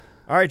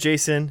All right,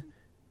 Jason.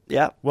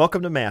 Yeah.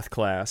 Welcome to math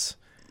class.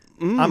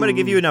 I'm going to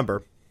give you a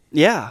number.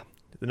 Yeah.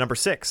 The number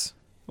 6.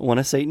 One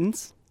of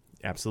Satan's.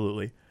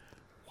 Absolutely.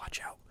 Watch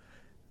out.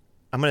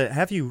 I'm going to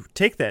have you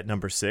take that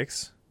number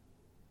 6,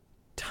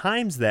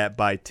 times that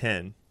by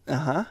 10.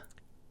 Uh-huh.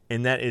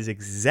 And that is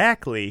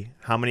exactly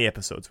how many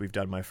episodes we've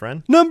done, my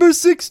friend. Number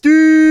 60!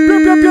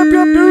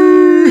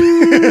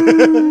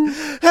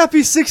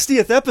 Happy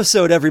 60th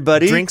episode,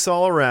 everybody. Drinks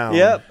all around.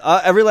 Yep.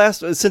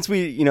 Since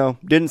we,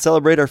 didn't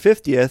celebrate our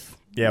 50th.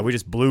 Yeah, we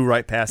just blew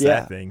right past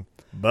that thing.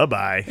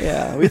 Bye-bye.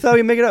 Yeah, we thought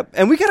we'd make it up.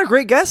 And we got a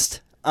great guest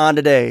on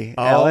today,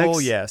 Alex. Oh,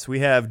 yes. We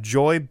have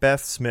Joy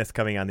Beth Smith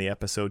coming on the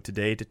episode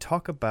today to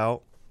talk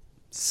about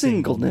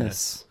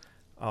singleness.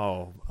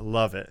 Oh, I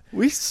love it.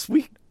 We got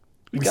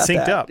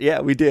synced that. up.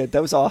 Yeah, we did.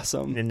 That was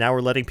awesome. And now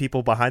we're letting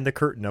people behind the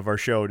curtain of our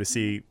show to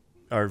see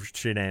our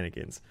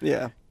shenanigans.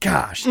 Yeah.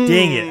 Gosh,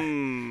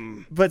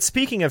 dang it. But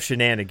speaking of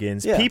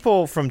shenanigans,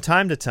 people from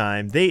time to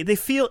time, they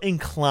feel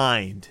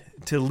inclined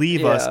to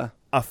leave us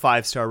a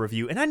 5-star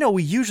review. And I know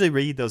we usually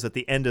read those at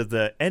the end of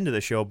the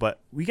show,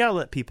 but we got to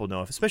let people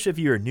know, especially if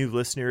you're a new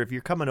listener, if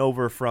you're coming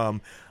over from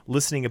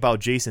listening about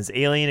Jason's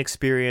alien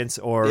experience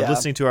or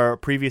listening to our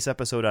previous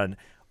episode on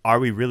Are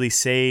We Really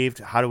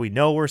Saved? How do we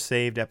know we're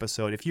saved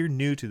episode? If you're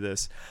new to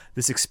this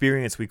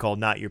experience we call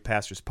Not Your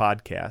Pastor's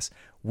Podcast,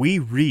 we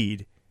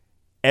read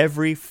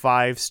every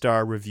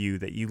 5-star review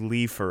that you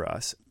leave for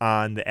us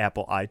on the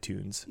Apple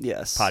iTunes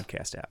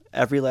podcast app.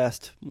 Every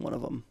last one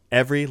of them.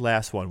 Every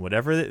last one.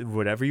 Whatever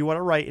you want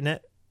to write in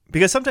it.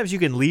 Because sometimes you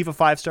can leave a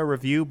 5-star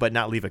review but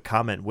not leave a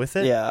comment with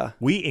it. Yeah.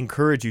 We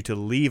encourage you to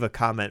leave a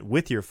comment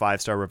with your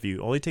 5-star review.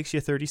 It only takes you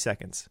 30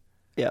 seconds.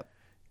 Yep.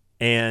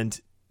 And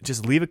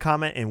just leave a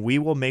comment and we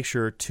will make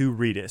sure to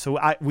read it. So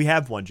we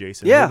have one,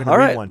 Jason. Yeah, all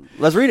right.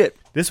 Let's read it.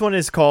 This one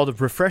is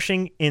called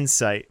Refreshing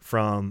Insight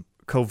from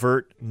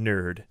Covert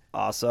Nerd.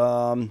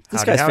 Awesome.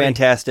 This guy's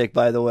fantastic,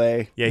 by the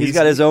way. Yeah, he's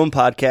got his own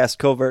podcast,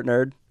 Covert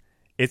Nerd.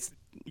 He's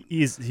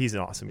an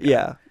awesome guy.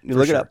 Yeah, you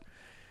look it up.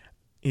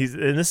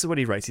 And this is what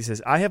he writes. He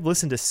says, I have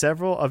listened to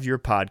several of your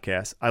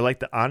podcasts. I like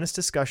the honest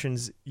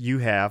discussions you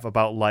have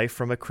about life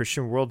from a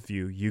Christian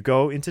worldview. You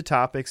go into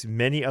topics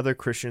many other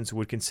Christians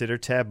would consider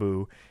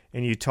taboo,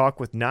 and you talk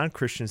with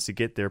non-Christians to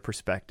get their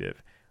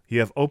perspective.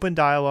 You have open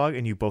dialogue,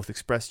 and you both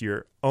express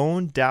your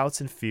own doubts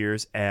and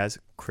fears as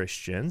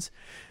Christians.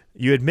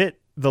 You admit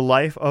the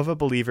life of a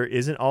believer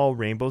isn't all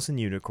rainbows and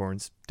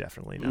unicorns.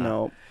 Definitely not.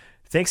 No.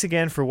 Thanks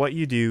again for what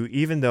you do.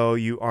 Even though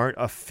you aren't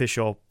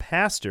official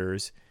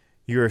pastors,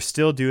 you are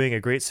still doing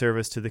a great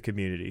service to the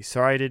community.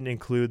 Sorry I didn't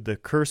include the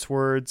curse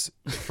words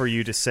for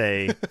you to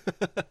say.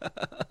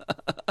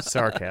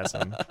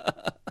 Sarcasm.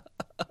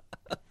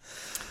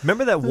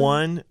 Remember that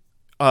one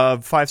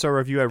 5-star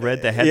review I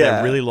read that had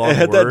that really long word? It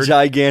had that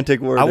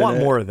gigantic word. I want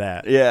more of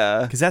that.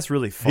 Yeah. Because that's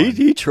really fun.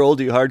 He trolled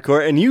you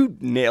hardcore, and you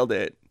nailed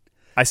it.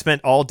 I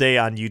spent all day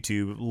on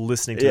YouTube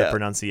listening to the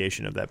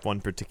pronunciation of that one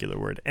particular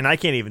word, and I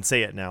can't even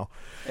say it now.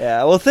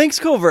 Yeah, well, thanks,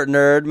 Covert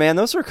Nerd, man.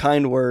 Those are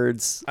kind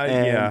words.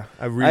 I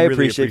really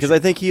appreciate it because I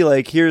think he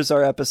hears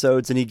our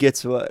episodes and he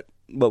gets what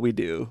we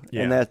do,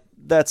 and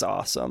that's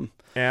awesome.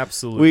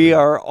 Absolutely, we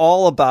are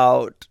all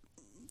about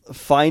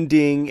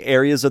finding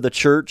areas of the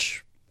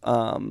church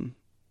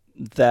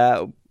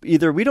that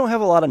either we don't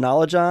have a lot of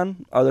knowledge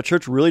on, or the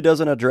church really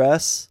doesn't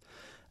address,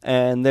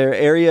 and they're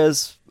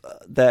areas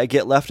that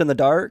get left in the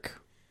dark.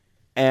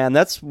 And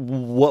that's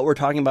what we're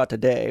talking about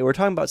today. We're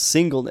talking about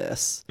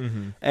singleness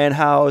and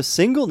how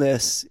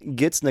singleness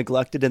gets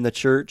neglected in the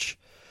church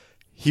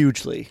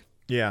hugely.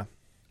 Yeah.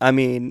 I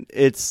mean,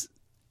 it's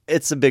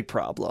a big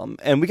problem.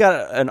 And we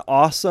got an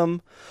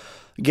awesome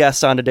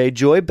guest on today,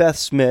 Joy Beth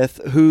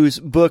Smith, whose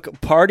book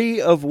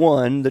Party of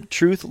One, The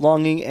Truth,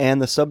 Longing,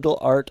 and the Subtle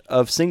Art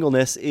of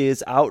Singleness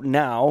is out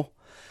now.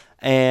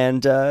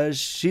 And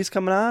she's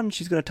coming on.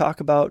 She's going to talk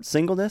about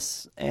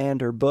singleness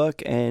and her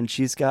book, and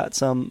she's got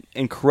some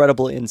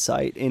incredible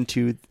insight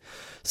into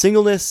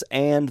singleness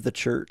and the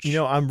church.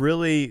 I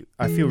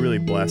feel really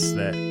blessed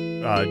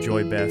that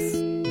Joy Beth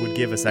would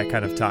give us that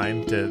kind of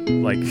time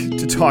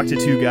to talk to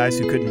two guys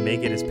who couldn't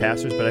make it as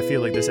pastors. But I feel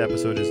like this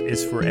episode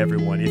is for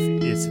everyone.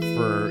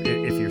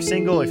 If you're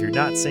single, if you're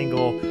not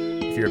single,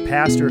 if you're a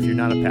pastor, if you're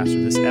not a pastor,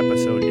 this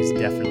episode is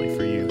definitely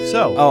for you.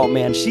 So, oh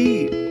man,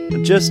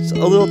 just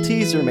a little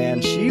teaser,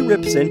 man. She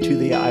rips into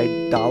the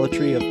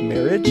idolatry of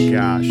marriage.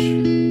 Gosh,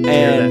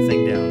 tear that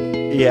thing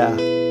down. Yeah.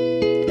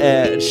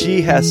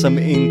 She has some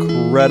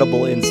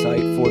incredible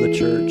insight for the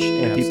church,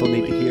 and people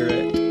need to hear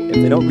it. If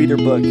they don't read her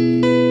book,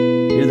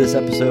 hear this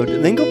episode,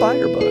 and then go buy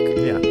her book.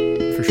 Yeah,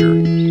 for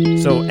sure.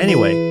 So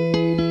anyway,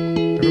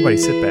 everybody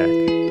sit back.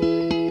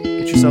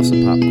 Get yourself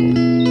some popcorn.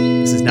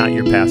 This is Not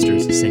Your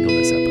Pastor's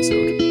Singleness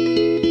episode.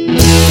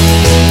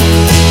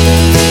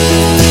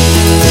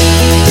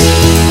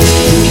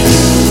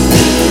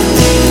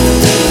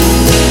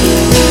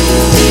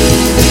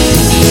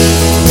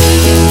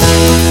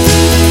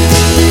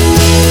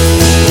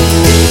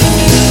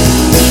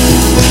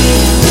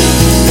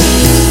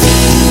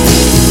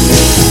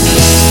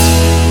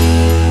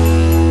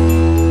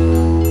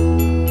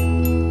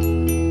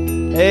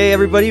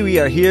 everybody. We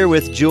are here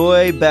with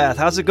Joy Beth.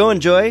 How's it going,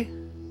 Joy?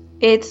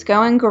 It's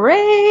going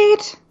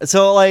great.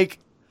 So, like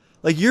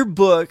your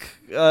book,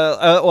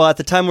 well, at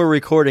the time we're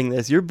recording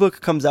this, your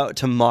book comes out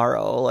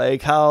tomorrow.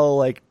 Like, how,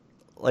 like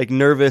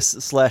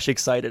nervous /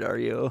 excited are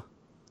you?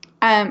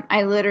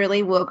 I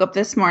literally woke up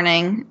this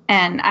morning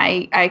and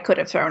I could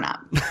have thrown up.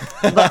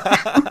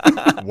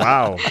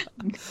 Wow.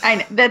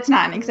 That's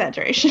not an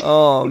exaggeration.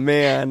 Oh,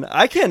 man.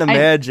 I can't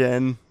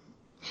imagine.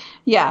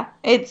 Yeah,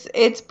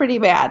 it's pretty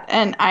bad.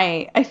 And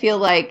I feel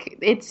like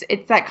it's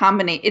that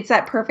combination, it's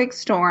that perfect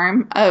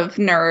storm of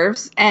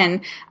nerves,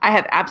 and I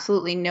have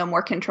absolutely no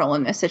more control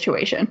in this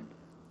situation.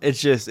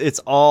 It's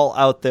all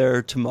out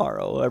there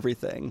tomorrow,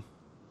 everything.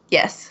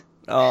 Yes.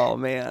 Oh,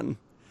 man.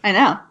 I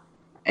know.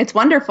 It's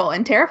wonderful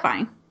and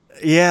terrifying.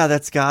 Yeah,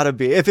 that's gotta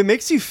be. If it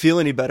makes you feel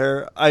any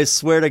better, I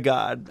swear to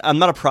God, I'm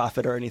not a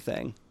prophet or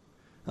anything.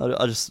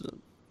 I'll just,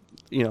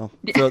 throw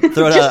it just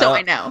out. So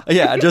I know.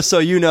 Yeah, just so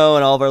you know,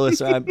 and all of our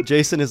listeners,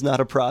 Jason is not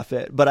a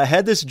prophet. But I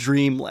had this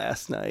dream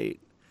last night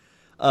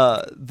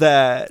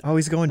that. Oh,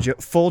 he's going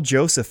full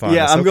Joseph on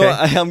Yeah,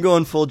 us. I'm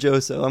going full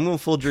Joseph. I'm going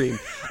full dream.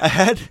 I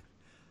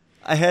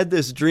had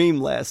this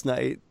dream last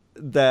night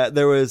that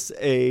there was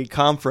a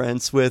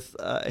conference with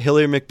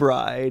Hilary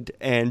McBride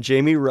and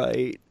Jamie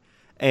Wright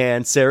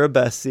and Sarah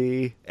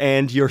Bessey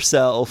and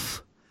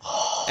yourself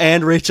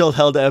and Rachel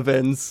Held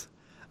Evans.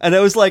 And I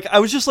was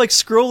just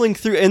scrolling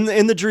through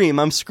in the dream.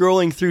 I'm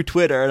scrolling through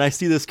Twitter and I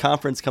see this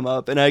conference come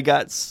up and I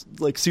got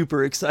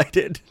super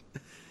excited.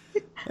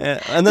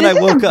 And then I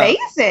woke up.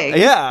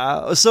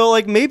 Yeah.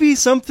 So maybe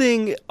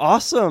something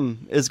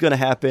awesome is going to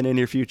happen in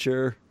your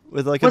future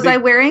with Was I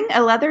wearing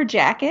a leather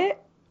jacket?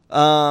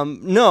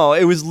 No,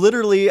 it was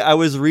literally, I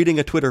was reading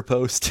a Twitter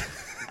post.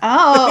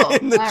 Oh,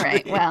 all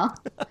right. Well,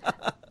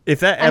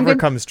 if that ever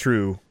comes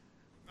true,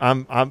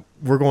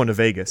 we're going to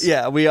Vegas.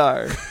 Yeah, we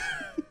are.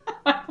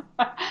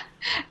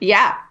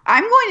 Yeah,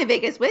 I'm going to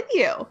Vegas with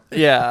you.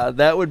 Yeah,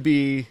 that would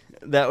be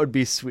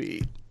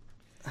sweet.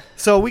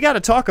 So we got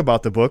to talk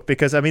about the book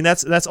because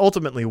that's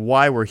ultimately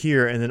why we're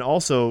here, and then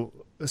also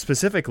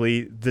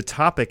specifically the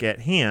topic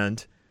at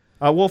hand.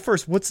 Well,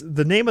 first, what's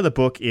the name of the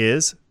book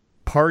is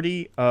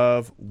Party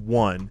of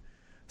One.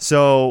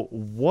 So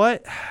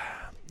what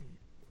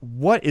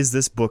is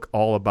this book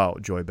all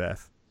about, Joy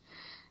Beth?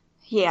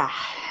 Yeah.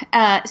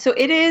 So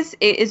it is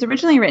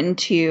originally written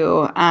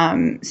to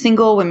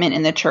single women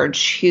in the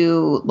church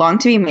who long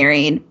to be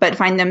married but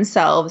find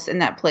themselves in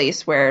that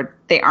place where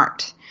they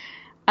aren't.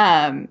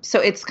 So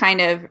it's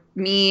kind of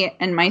me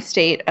and my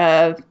state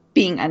of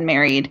being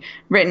unmarried,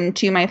 written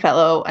to my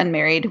fellow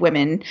unmarried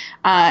women.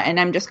 And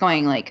I'm just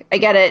going I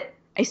get it.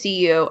 I see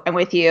you, I'm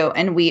with you,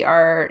 and we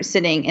are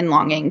sitting and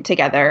longing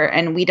together,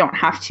 and we don't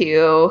have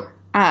to,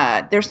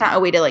 there's not a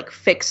way to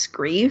fix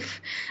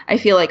grief. I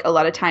feel like a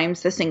lot of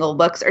times the single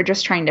books are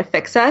just trying to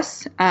fix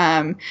us,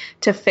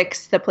 to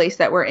fix the place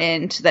that we're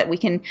in so that we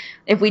can,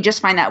 if we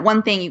just find that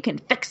one thing, you can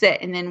fix it,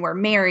 and then we're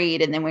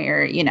married, and then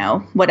we're,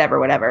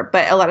 whatever.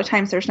 But a lot of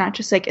times there's not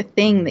just a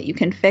thing that you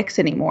can fix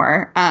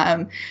anymore.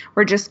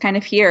 We're just kind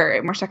of here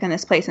and we're stuck in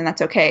this place, and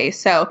that's okay.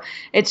 So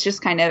it's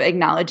just kind of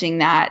acknowledging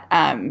that,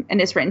 and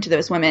it's written to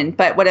those women.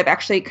 But what I've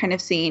actually kind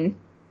of seen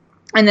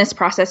in this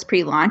process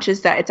pre-launch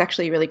is that it's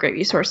actually a really great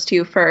resource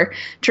too for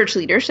church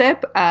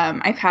leadership.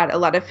 I've had a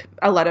lot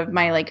of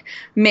my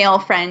male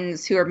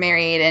friends who are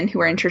married and who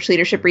are in church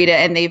leadership read it,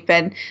 and they've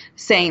been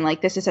saying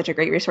this is such a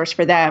great resource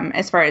for them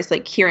as far as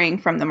hearing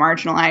from the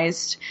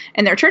marginalized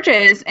in their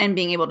churches and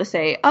being able to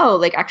say,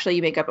 oh, actually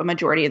you make up a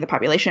majority of the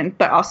population,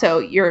 but also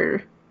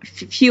you're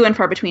few and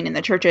far between in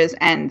the churches,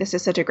 and this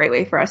is such a great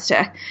way for us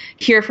to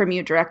hear from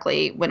you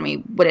directly when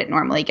we wouldn't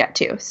normally get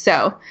to.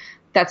 So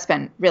that's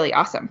been really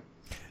awesome.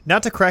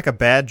 Not to crack a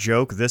bad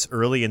joke this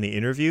early in the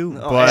interview,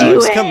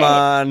 but come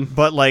on.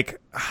 But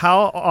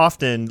how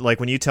often,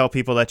 when you tell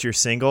people that you're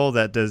single,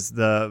 that does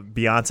the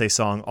Beyonce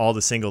song "All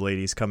the Single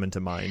Ladies" come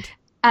into mind?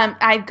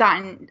 I've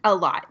gotten a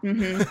lot.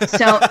 Mm-hmm.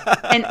 So,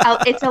 and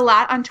it's a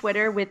lot on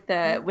Twitter with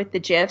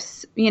the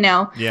GIFs.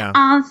 Yeah.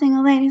 All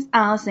single ladies,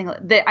 all single.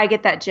 I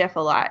get that GIF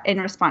a lot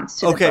in response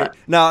to the book. Okay,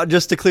 now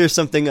just to clear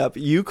something up,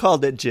 you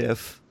called it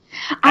GIF.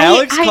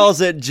 Alex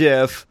calls it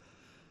GIF.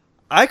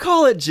 I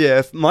call it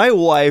GIF. My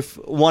wife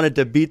wanted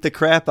to beat the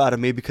crap out of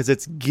me because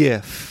it's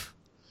GIF.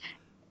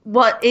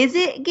 Well, is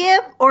it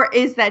GIF or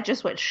is that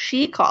just what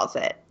she calls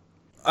it?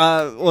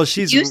 Well,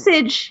 she's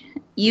usage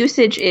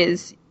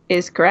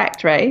is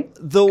correct, right?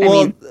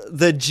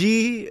 The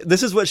G.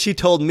 This is what she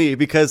told me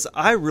because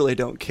I really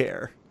don't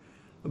care,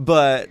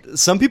 but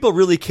some people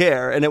really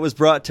care, and it was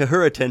brought to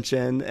her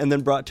attention and then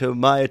brought to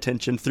my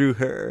attention through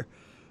her.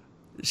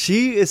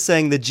 She is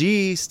saying the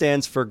G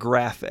stands for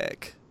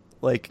graphic.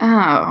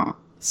 Oh.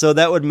 So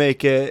that would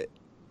make it.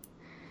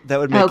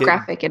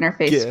 Graphic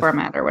interface GIF.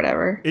 Format or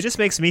whatever. It just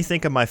makes me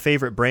think of my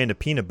favorite brand of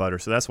peanut butter,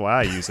 so that's why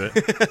I use it.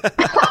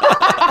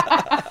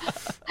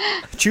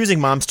 Choosing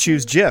moms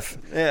choose GIF.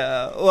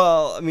 Yeah.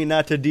 Well,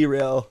 not to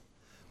derail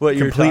what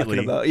you're talking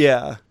about.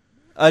 Yeah.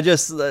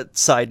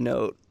 Side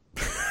note.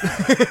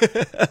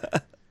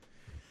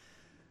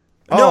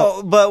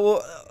 No,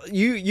 but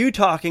you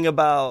talking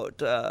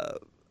about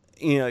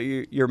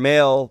your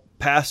male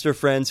pastor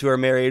friends who are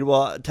married.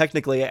 Well,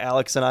 technically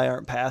Alex and I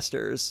aren't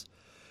pastors,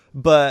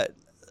 but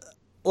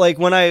like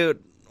when I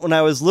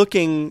was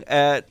looking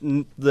at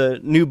the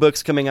new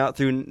books coming out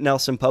through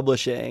Nelson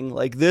Publishing,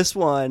 like this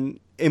one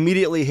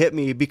immediately hit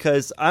me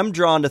because I'm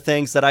drawn to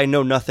things that I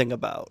know nothing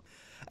about.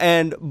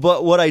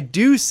 But what I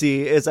do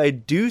see is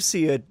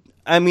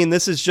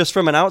this is just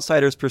from an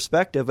outsider's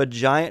perspective, a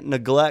giant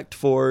neglect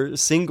for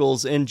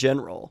singles in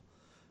general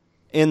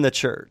in the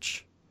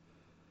church.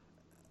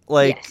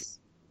 Yes.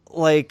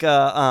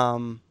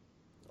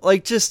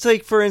 Just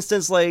take, for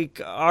instance, like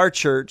our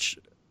church.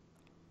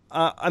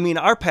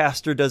 Our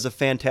pastor does a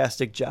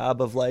fantastic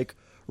job of like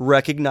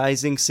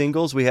recognizing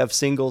singles. We have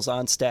singles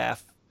on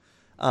staff.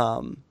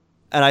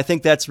 And I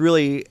think that's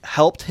really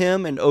helped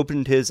him and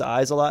opened his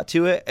eyes a lot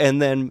to it.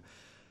 And then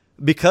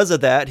because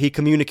of that, he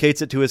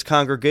communicates it to his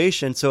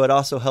congregation. So it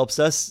also helps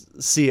us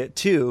see it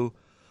too.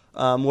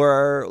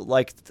 Where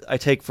like I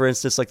take, for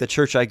instance, like the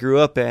church I grew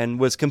up in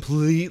was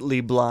completely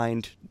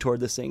blind toward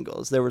the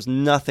singles. There was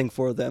nothing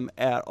for them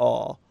at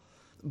all.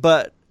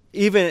 But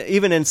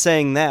even in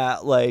saying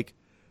that, like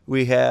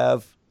we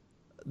have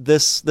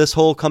this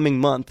whole coming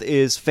month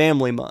is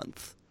family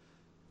month.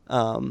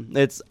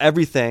 It's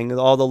everything,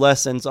 all the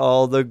lessons,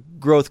 all the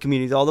growth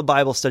communities, all the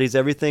Bible studies,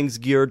 everything's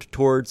geared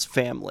towards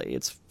family.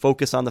 It's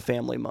Focus on the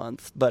Family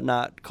month, but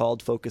not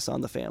called Focus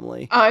on the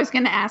Family. Oh, I was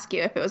going to ask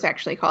you if it was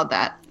actually called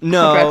that.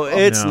 No,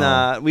 it's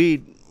not.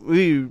 We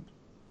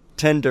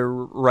tend to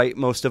write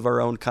most of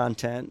our own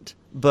content,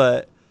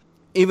 but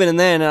even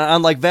then,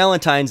 on like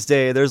Valentine's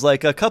Day, there's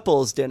like a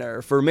couples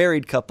dinner for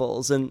married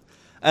couples, and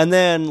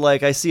then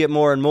like I see it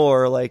more and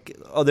more like,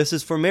 oh, this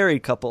is for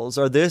married couples,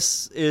 or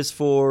this is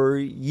for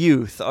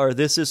youth, or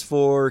this is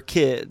for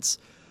kids,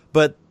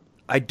 but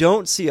I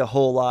don't see a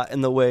whole lot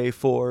in the way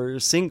for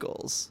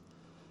singles.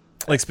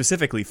 Like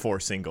specifically for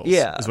singles,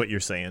 is what you're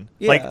saying.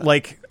 Yeah.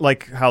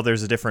 Like how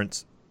there's a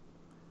difference.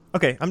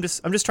 Okay, I'm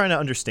just trying to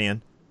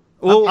understand.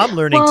 Well, I'm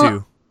learning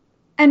too.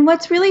 And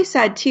what's really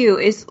sad too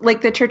is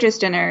like the church's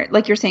dinner,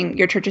 like you're saying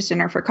your church's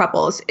dinner for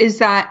couples, is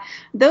that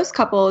those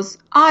couples,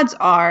 odds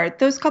are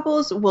those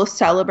couples will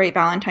celebrate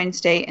Valentine's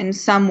Day in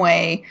some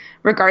way,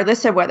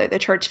 regardless of whether the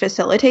church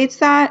facilitates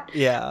that.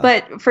 Yeah.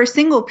 But for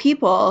single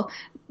people,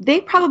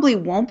 they probably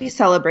won't be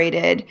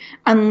celebrated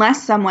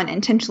unless someone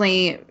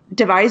intentionally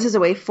devises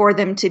a way for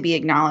them to be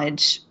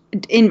acknowledged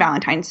in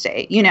Valentine's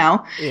Day,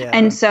 Yeah.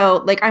 And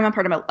so like I'm a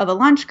part of a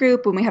lunch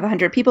group when we have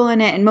 100 people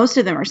in it, and most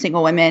of them are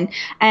single women.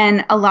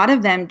 And a lot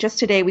of them, just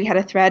today we had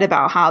a thread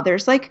about how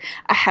there's like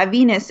a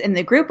heaviness in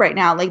the group right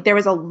now. Like there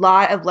was a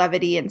lot of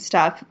levity and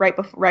stuff right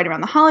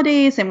around the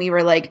holidays, and we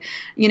were like,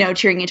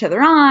 cheering each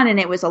other on, and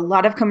it was a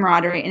lot of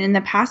camaraderie. And in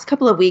the past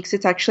couple of weeks,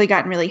 it's actually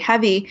gotten really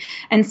heavy.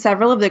 And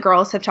several of the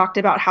girls have talked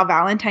about how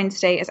Valentine's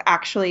Day is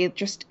actually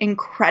just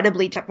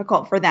incredibly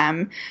difficult for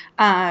them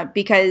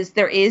because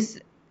there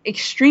is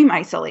extreme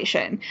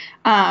isolation.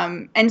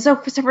 And so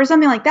for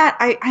something like that,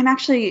 I'm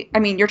actually,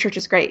 your church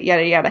is great,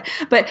 yada, yada,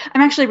 but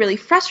I'm actually really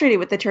frustrated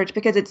with the church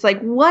because it's like,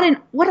 what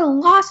a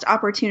lost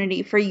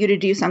opportunity for you to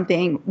do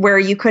something where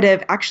you could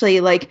have actually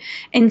like,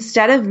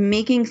 instead of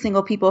making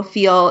single people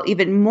feel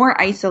even more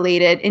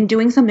isolated and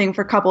doing something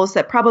for couples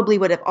that probably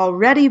would have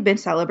already been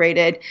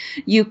celebrated,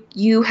 you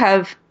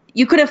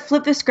could have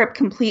flipped the script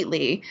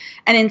completely,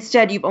 and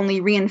instead you've only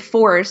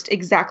reinforced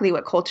exactly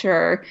what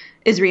culture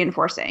is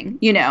reinforcing,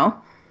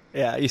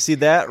 Yeah, you see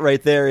that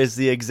right there is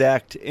the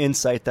exact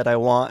insight that I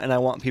want, and I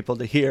want people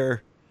to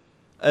hear,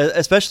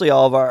 especially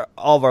all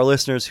of our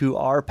listeners who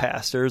are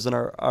pastors and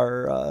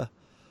are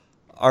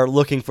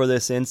looking for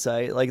this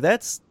insight. Like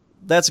that's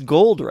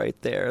gold right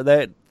there.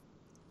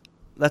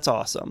 That's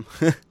awesome.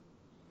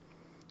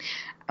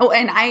 Oh,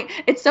 and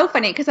it's so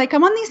funny because I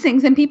come on these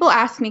things and people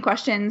ask me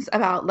questions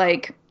about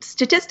like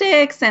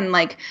statistics and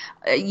like,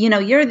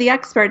 you're the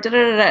expert, da, da,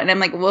 da, da. And I'm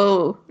like,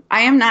 whoa, I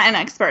am not an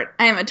expert.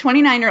 I am a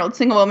 29-year-old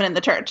single woman in the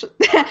church.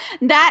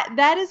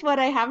 That is what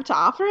I have to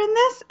offer in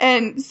this.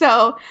 And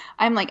so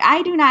I'm like,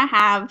 I do not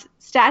have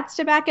stats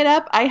to back it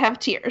up. I have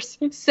tears.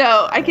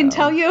 So I can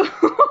tell you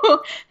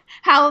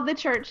how the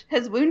church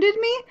has wounded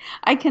me.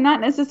 I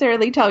cannot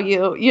necessarily tell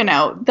you,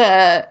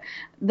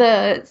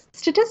 the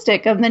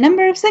statistic of the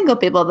number of single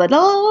people, blah,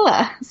 blah, blah,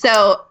 blah.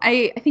 So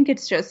I think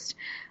it's just,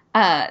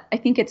 I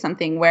think it's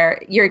something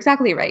where you're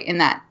exactly right in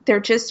that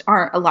there just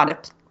aren't a lot of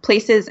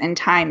places and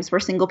times where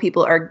single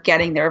people are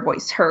getting their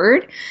voice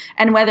heard.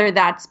 And whether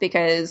that's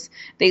because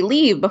they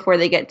leave before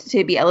they get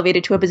to be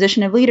elevated to a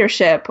position of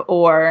leadership,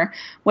 or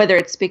whether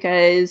it's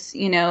because,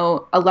 a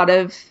lot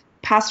of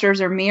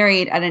pastors are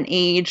married at an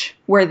age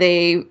where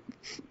they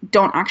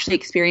don't actually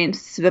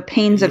experience the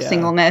pains of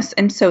singleness.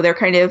 And so they're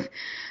kind of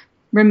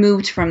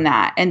removed from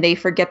that and they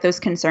forget those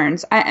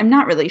concerns. I'm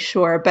not really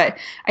sure, but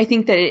I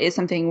think that it is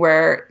something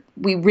where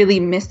we really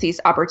miss these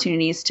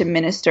opportunities to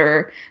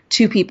minister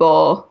to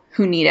people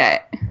who need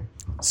it.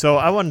 So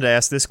I wanted to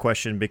ask this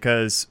question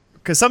because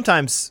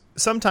sometimes,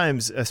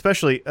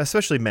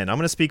 especially men, I'm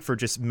going to speak for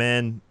just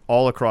men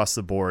all across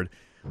the board.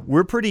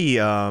 We're pretty,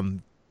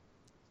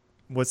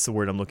 what's the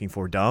word I'm looking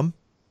for? Dumb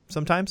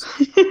sometimes.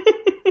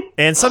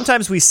 And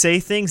sometimes we say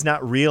things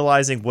not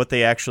realizing what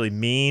they actually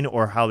mean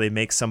or how they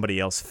make somebody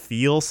else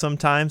feel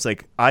sometimes.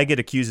 Like, I get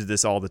accused of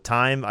this all the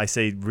time. I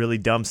say really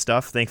dumb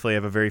stuff. Thankfully, I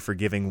have a very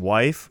forgiving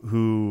wife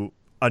who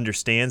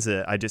understands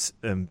that I just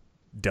am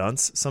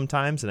dunce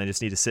sometimes, and I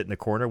just need to sit in the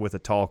corner with a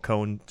tall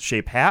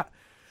cone-shaped hat.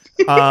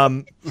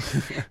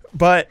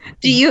 But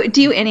do you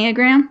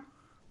Enneagram?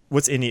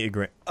 What's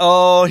Enneagram?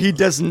 Oh, he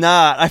does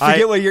not. I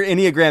forget what your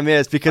Enneagram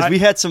is because we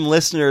had some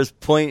listeners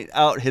point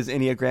out his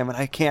Enneagram, and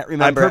I can't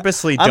remember. I'm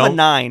a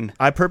 9.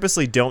 I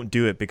purposely don't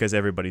do it because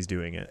everybody's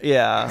doing it.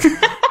 Yeah.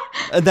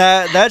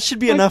 that should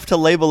be enough to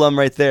label them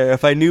right there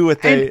if I knew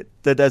what the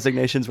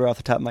designations were off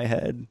the top of my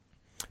head.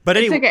 But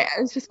anyway, it's okay.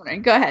 I was just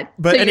wondering. Go ahead.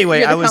 But so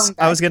anyway, I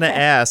was going to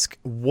ask,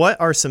 what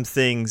are some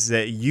things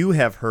that you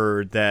have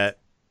heard that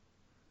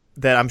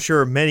I'm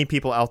sure many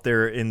people out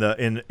there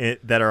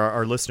that are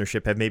our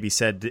listenership have maybe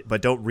said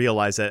but don't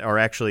realize that are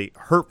actually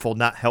hurtful,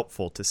 not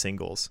helpful to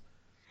singles?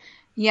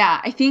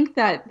 Yeah, I think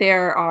that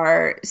there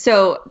are.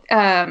 So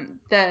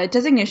the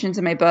designations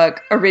in my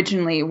book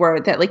originally were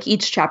that like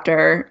each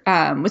chapter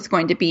was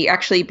going to be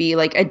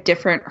like a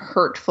different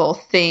hurtful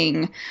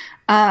thing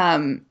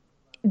that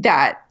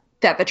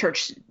the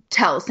church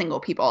tells single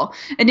people,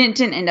 and it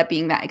didn't end up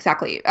being that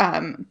exactly.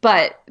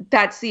 But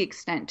that's the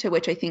extent to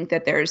which I think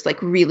that there's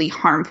like really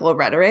harmful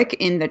rhetoric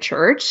in the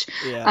church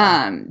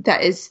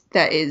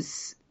that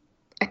is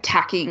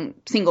attacking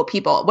single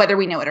people, whether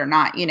we know it or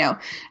not, you know?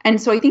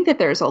 And so I think that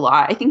there's a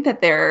lot. I think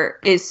that there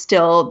is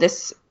still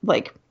this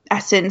like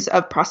essence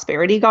of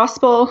prosperity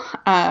gospel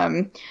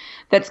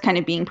that's kind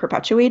of being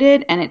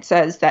perpetuated. And it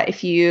says that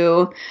if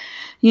you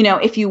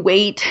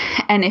wait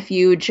and if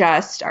you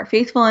just are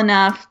faithful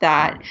enough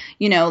that,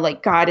 you know,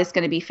 like God is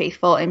going to be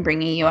faithful in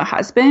bringing you a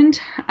husband.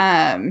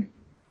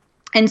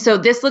 And so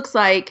this looks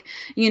like,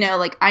 you know,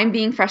 like I'm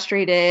being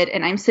frustrated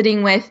and I'm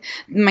sitting with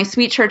my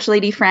sweet church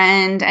lady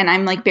friend and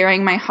I'm like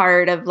bearing my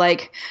heart of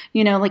like,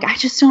 you know, like, I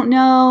just don't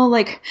know,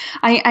 like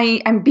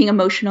I'm being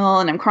emotional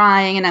and I'm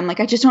crying and I'm like,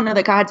 I just don't know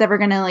that God's ever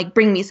going to like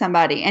bring me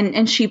somebody.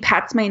 And she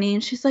pats my knee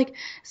and she's like,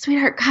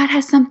 sweetheart, God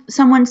has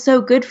someone so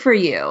good for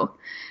you.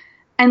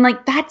 And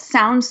like, that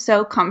sounds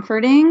so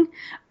comforting,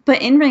 but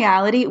in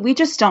reality, we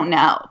just don't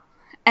know.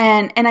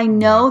 And I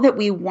know that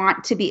we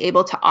want to be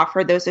able to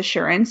offer those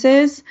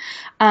assurances.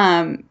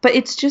 But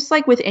it's just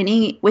like with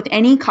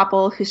any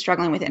couple who's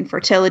struggling with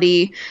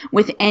infertility,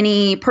 with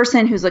any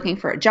person who's looking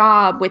for a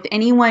job, with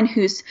anyone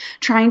who's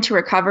trying to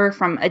recover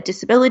from a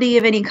disability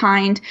of any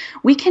kind,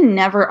 we can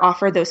never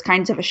offer those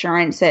kinds of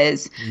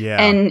assurances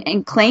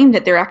and claim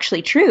that they're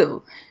actually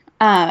true.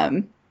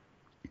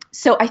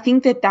 So I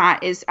think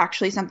that is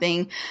actually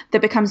something that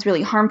becomes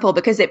really harmful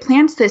because it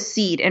plants this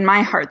seed in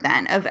my heart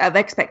then of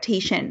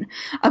expectation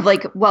of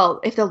like, well,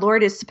 if the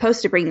Lord is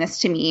supposed to bring this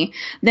to me,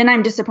 then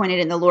I'm disappointed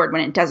in the Lord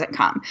when it doesn't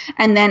come.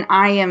 And then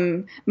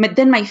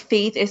my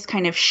faith is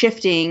kind of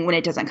shifting when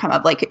it doesn't come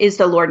up. Like, is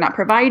the Lord not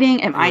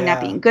providing? Am I not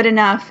being good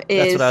enough?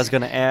 That's what I was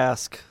going to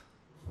ask.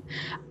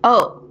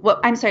 Oh,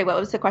 well, I'm sorry. What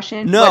was the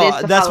question? No,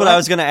 that's what I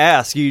was going to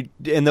ask you.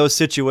 In those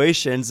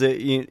situations,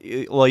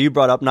 you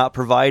brought up not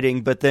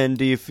providing, but then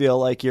do you feel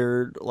like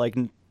you're like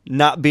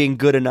not being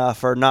good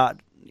enough or not,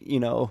 you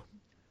know?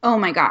 Oh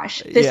my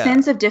gosh. The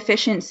sense of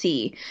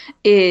deficiency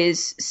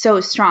is so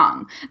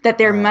strong that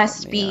there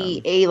must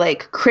be a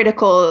like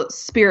critical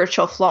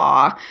spiritual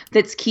flaw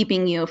that's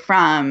keeping you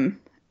from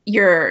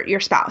your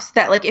spouse.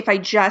 That like, if I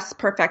just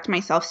perfect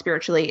myself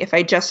spiritually, if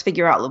I just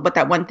figure out what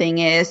that one thing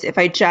is, if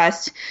I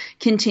just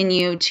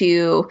continue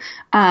to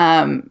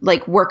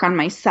like work on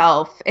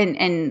myself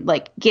and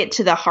like get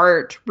to the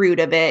heart root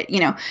of it,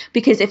 you know,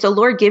 because if the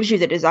Lord gives you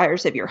the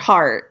desires of your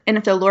heart, and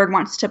if the Lord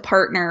wants to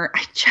partner,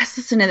 I just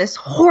listened to this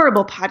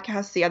horrible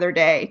podcast the other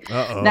day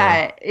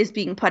that is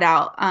being put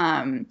out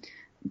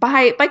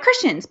by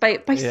Christians, by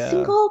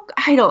single,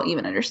 I don't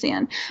even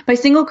understand, by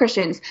single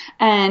Christians.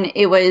 And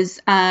it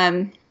was,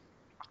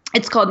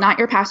 it's called Not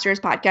Your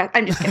Pastor's Podcast.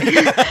 I'm just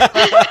kidding.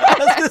 I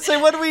was going to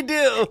say, what do we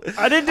do?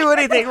 I didn't do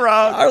anything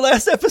wrong. Our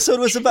last episode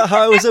was about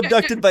how I was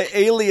abducted by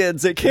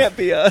aliens. It can't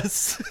be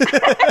us.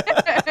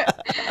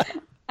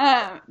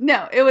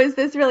 No, it was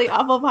this really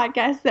awful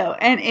podcast though.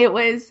 And it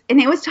was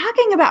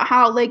talking about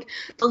how like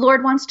the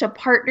Lord wants to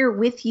partner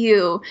with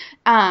you,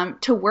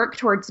 to work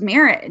towards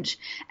marriage.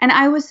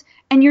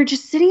 And you're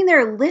just sitting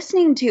there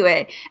listening to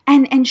it.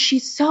 And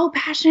she's so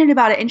passionate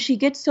about it. And she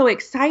gets so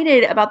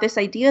excited about this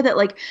idea that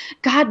like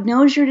God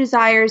knows your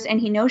desires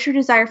and he knows your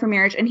desire for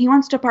marriage and he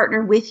wants to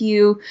partner with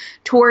you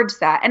towards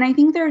that. And I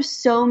think there's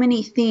so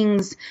many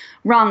things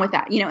wrong with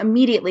that. You know,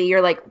 immediately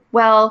you're like,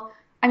 well,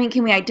 I mean,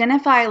 can we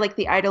identify like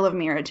the idol of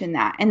marriage in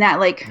that? And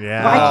that like,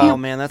 oh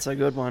man, that's a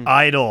good one.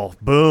 Idol.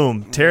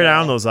 Boom. Tear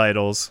down those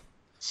idols.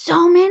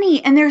 So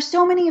many. And there's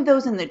so many of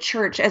those in the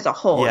church as a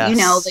whole, you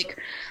know, like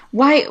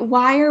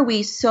why are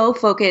we so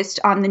focused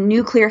on the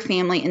nuclear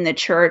family in the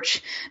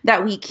church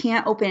that we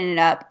can't open it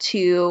up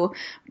to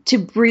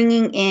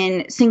bringing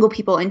in single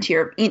people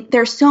into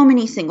there's so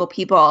many single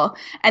people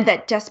and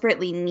that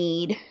desperately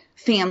need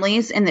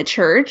families in the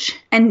church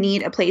and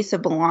need a place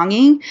of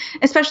belonging,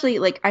 especially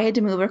like I had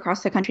to move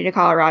across the country to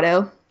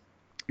Colorado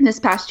this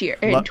past year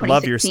in 2016.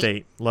 Love your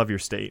state. Love your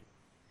state.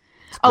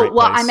 Oh,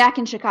 well, place. I'm back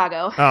in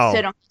Chicago,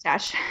 so don't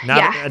attach.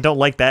 I don't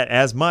like that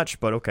as much,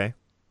 but okay.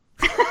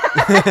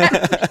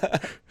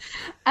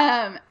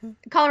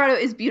 Colorado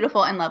is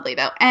beautiful and lovely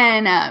though.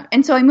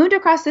 And so I moved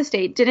across the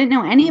state, didn't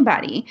know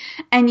anybody.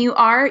 And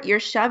you're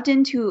shoved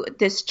into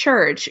this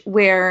church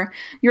where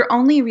your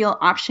only real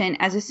option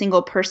as a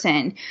single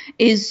person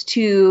is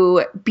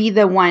to be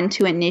the one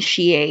to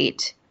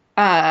initiate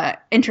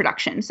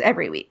introductions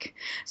every week.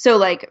 So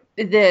like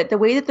the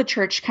way that the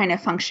church kind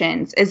of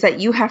functions is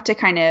that you have to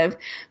kind of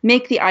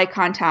make the eye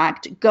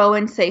contact, go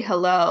and say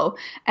hello,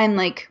 and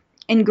like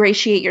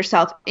ingratiate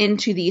yourself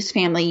into these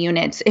family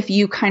units if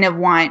you kind of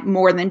want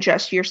more than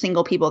just your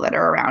single people that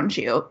are around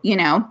you, you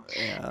know?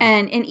 Yeah.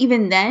 And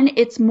even then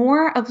it's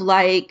more of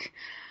like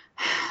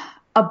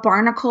a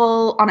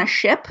barnacle on a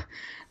ship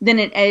than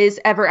it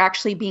is ever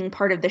actually being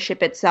part of the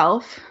ship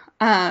itself.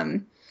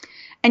 And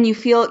you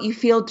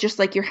feel just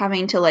like you're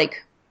having to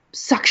like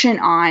suction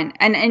on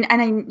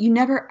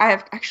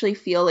I actually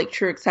feel like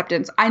true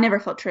acceptance. I never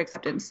felt true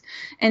acceptance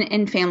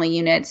in family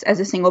units as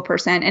a single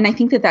person. And I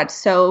think that that's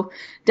so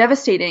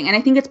devastating. And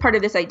I think it's part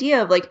of this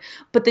idea of like,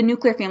 but the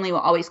nuclear family will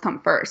always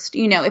come first.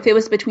 You know, if it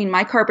was between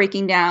my car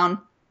breaking down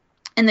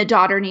and the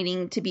daughter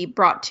needing to be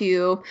brought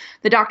to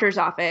the doctor's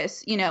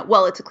office, you know,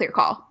 well, it's a clear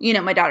call. You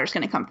know, my daughter's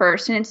going to come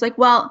first. And it's like,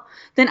 well,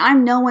 then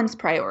I'm no one's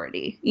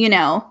priority, you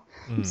know?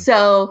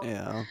 So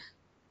yeah.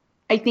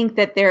 I think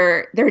that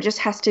there just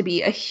has to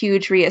be a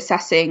huge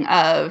reassessing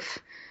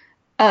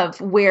of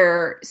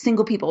where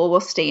single people will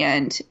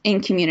stand in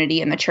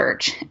community in the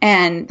church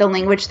and the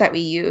language that we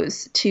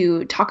use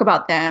to talk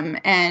about them.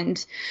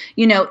 And,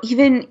 you know,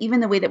 even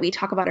the way that we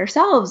talk about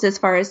ourselves as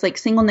far as like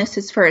singleness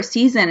is for a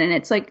season. And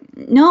it's like,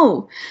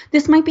 no,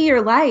 this might be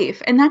your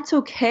life and that's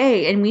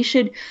okay. And we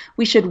should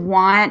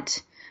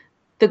want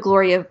the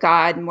glory of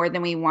God more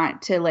than we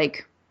want to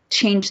like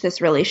change this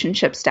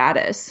relationship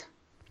status.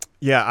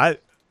 Yeah.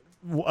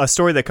 A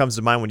story that comes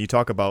to mind when you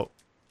talk about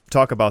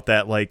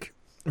that, like,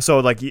 so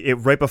like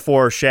right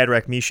before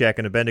Shadrach, Meshach,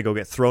 and Abednego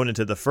get thrown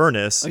into the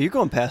furnace. Oh, you're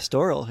going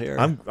pastoral here.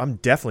 I'm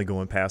definitely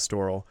going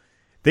pastoral.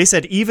 They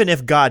said even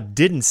if God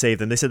didn't save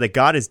them, they said that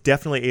God is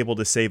definitely able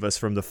to save us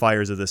from the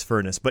fires of this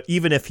furnace. But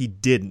even if he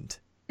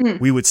didn't,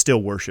 we would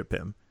still worship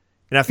him.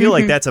 And I feel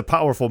like that's a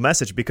powerful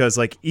message because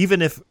like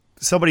even if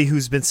somebody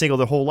who's been single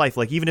their whole life,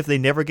 like even if they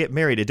never get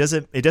married, it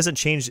doesn't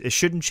change. It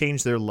shouldn't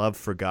change their love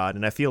for God.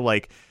 And I feel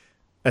like,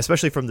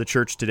 especially from the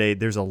church today,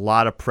 there's a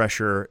lot of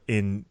pressure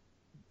in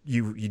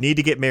you need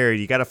to get married.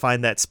 You got to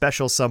find that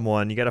special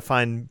someone. You got to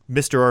find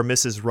Mr. or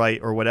Mrs. Right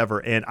or whatever.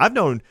 And I've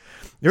known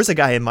there's a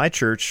guy in my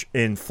church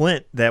in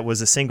Flint that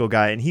was a single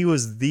guy, and he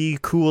was the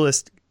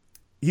coolest.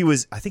 He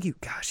must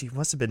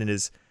have been in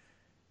his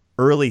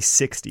early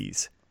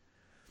 60s.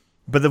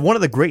 But one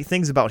of the great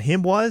things about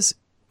him was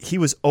he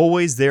was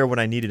always there when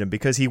I needed him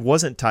because he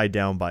wasn't tied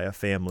down by a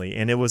family.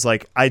 And it was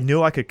like, I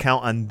knew I could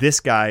count on this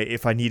guy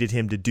if I needed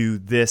him to do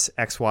this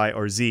X, Y,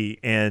 or Z.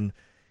 And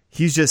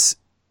he's just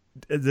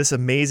this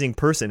amazing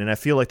person. And I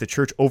feel like the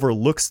church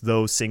overlooks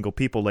those single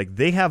people. Like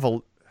they have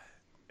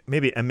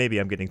maybe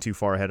I'm getting too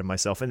far ahead of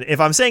myself. And if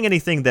I'm saying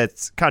anything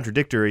that's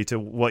contradictory to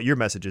what your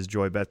message is,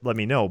 Joy Beth, let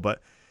me know.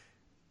 But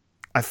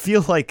I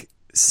feel like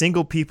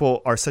single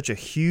people are such a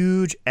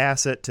huge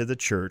asset to the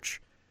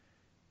church.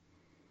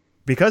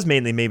 Because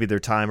mainly maybe their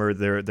time or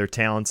their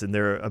talents and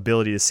their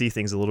ability to see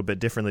things a little bit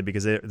differently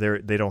because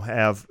they don't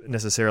have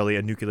necessarily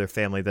a nuclear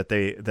family that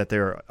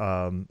they're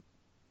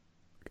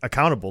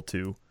accountable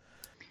to.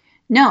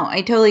 No,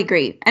 I totally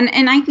agree. And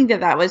I think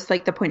that was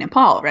like the point of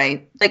Paul,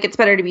 right? Like it's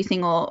better to be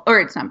single or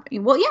it's not.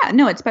 Well, yeah,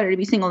 no, it's better to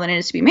be single than it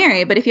is to be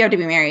married. But if you have to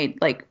be married,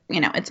 like, you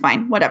know, it's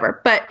fine,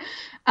 whatever. But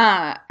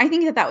I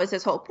think that was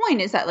his whole point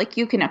is that like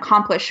you can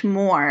accomplish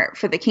more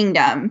for the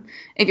kingdom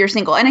if you're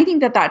single. And I think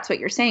that that's what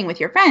you're saying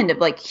with your friend of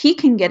like he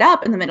can get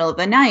up in the middle of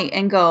the night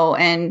and go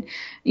and,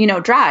 you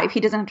know, drive. He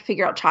doesn't have to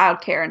figure out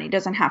childcare and he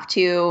doesn't have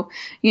to,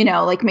 you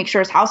know, like make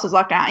sure his house is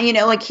locked down. You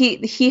know, like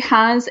he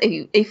has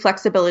a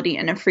flexibility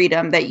and a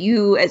freedom that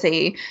you as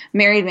a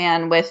married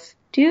man with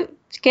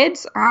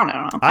kids, I don't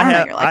know.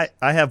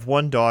 I have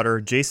one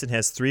daughter. Jason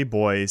has 3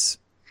 boys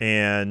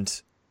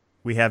and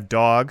we have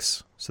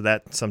dogs. So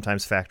that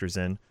sometimes factors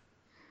in.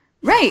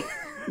 Right.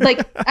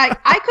 Like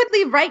I could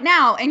leave right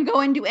now and go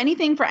and do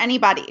anything for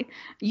anybody.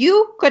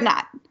 You could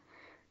not.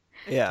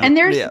 Yeah. And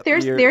there's a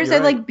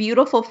right. Like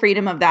beautiful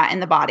freedom of that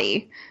in the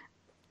body.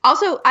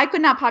 Also, I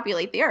could not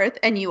populate the earth,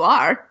 and you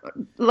are.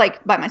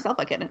 Like by myself,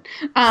 I couldn't.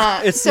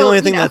 It's the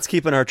only thing that's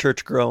keeping our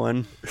church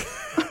growing.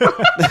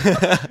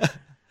 I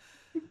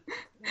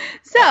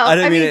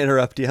didn't mean to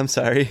interrupt you. I'm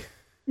sorry.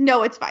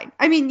 No, it's fine.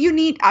 I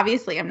mean,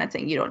 obviously, I'm not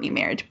saying you don't need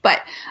marriage,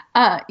 but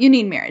you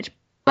need marriage.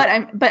 But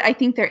I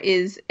think there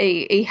is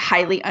a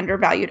highly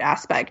undervalued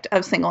aspect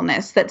of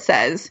singleness that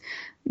says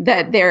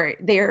that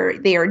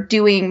they are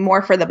doing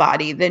more for the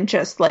body than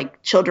just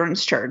like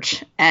children's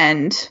church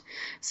and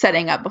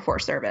setting up before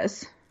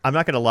service. I'm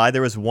not going to lie.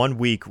 There was one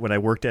week when I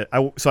worked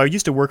I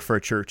used to work for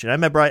a church, and I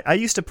remember I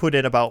used to put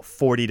in about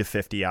 40 to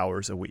 50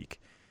 hours a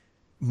week.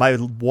 my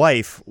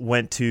wife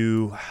went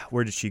to,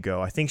 where did she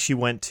go? I think she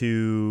went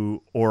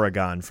to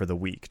Oregon for the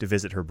week to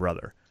visit her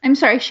brother. I'm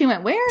sorry, she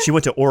went where? She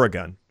went to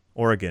Oregon.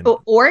 Oregon.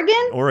 Oh,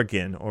 Oregon?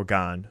 Oregon.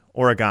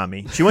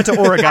 Origami. She went to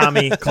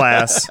origami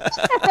class.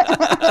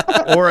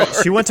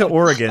 She went to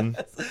Oregon.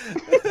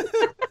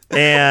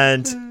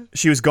 And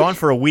she was gone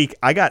for a week.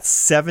 I got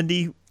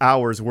 70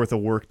 hours worth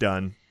of work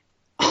done.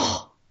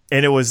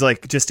 And it was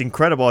like just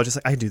incredible. I was just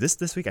like, I could do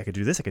this week. I could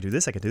do this. I could do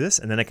this. I could do this.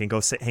 And then I can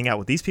go hang out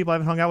with these people I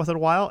haven't hung out with in a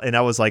while. And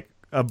I was like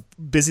a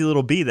busy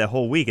little bee that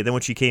whole week. And then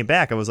when she came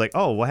back, I was like,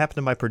 oh, what happened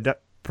to my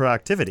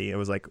productivity? It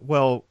was like,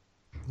 well,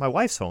 my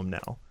wife's home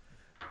now.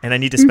 And I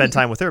need to spend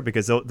time with her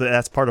because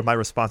that's part of my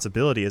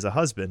responsibility as a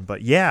husband.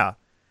 But yeah,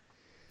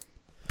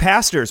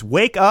 pastors,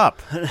 wake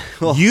up.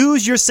 Well,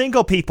 use your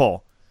single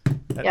people.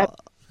 Yep.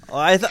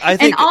 I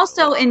think, and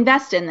also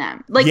invest in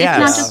them. Like, yes.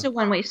 It's not just a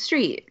one-way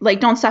street. Like,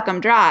 don't suck them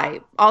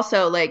dry.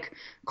 Also, like,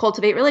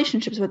 cultivate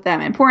relationships with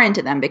them and pour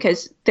into them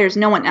because there's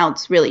no one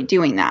else really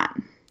doing that.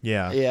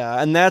 Yeah.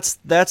 Yeah, and that's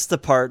the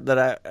part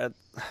that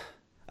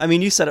I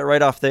mean, you said it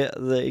right off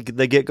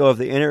the get-go of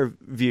the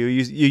interview.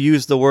 You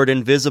used the word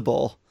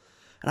invisible,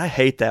 and I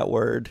hate that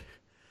word.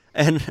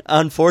 And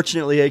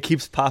unfortunately, it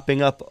keeps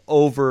popping up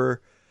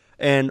over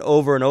and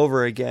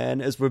over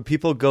again, is when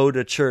people go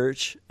to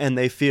church and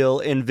they feel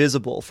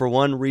invisible for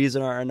one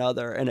reason or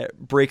another, and it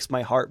breaks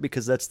my heart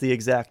because that's the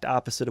exact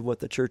opposite of what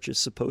the church is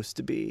supposed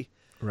to be.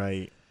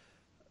 Right.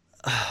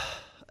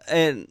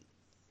 And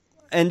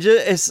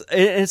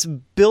it's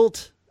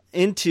built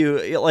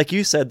into, like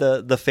you said,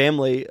 the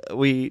family.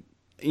 We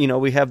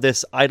have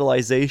this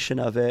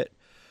idolization of it,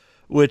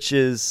 which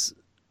is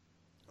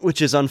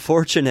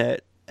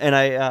unfortunate,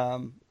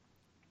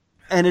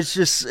 and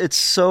it's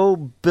so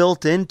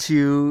built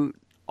into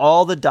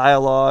all the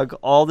dialogue,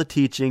 all the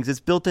teachings. It's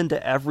built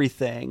into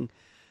everything.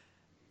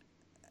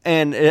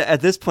 And at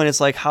this point, it's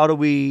like, how do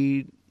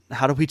we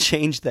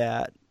change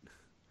that?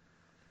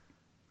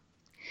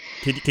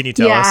 Can you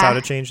tell us how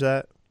to change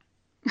that?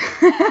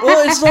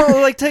 Well, it's not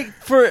like, take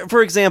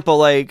for example,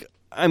 like,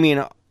 I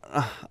mean,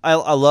 I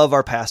love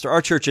our pastor.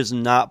 Our church is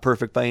not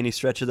perfect by any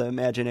stretch of the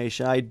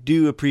imagination. I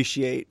do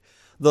appreciate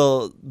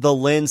the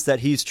lens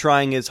that he's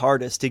trying his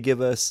hardest to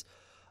give us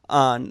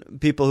on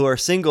people who are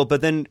single.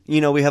 But then,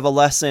 we have a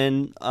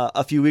lesson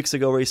a few weeks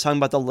ago where he's talking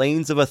about the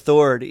lanes of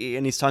authority,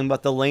 and he's talking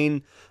about the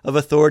lane of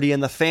authority in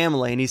the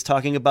family, and he's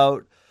talking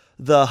about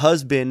the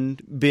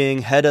husband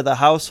being head of the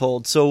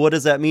household. So what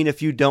does that mean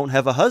if you don't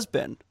have a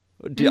husband?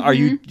 Are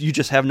you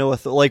just have no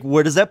authority? Like,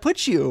 where does that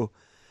put you?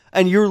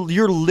 And you're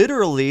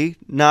literally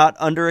not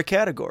under a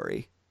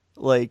category,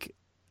 like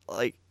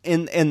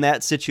in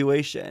that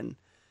situation.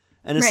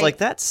 And it's right. Like,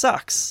 that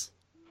sucks.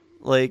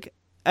 Like,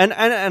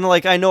 and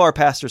like, I know our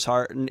pastor's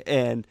heart,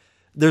 and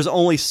there's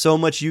only so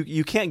much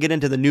you can't get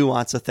into the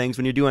nuance of things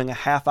when you're doing a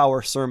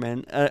half-hour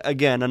sermon.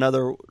 Again,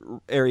 another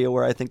area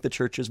where I think the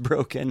church is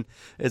broken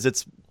is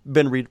it's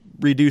been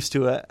reduced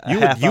to a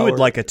half hour. You would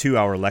like a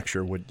 2-hour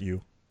lecture, wouldn't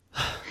you?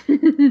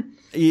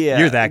 Yeah,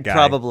 you're that guy.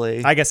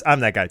 Probably. I guess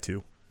I'm that guy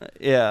too.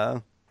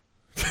 Yeah.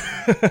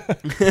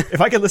 If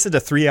I could listen to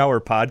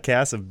 3-hour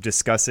podcasts of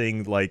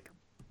discussing like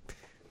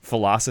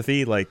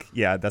philosophy, like,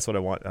 yeah, that's what I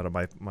want out of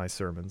my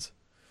sermons.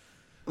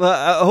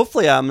 Well,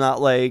 hopefully I'm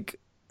not like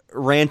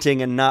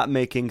ranting and not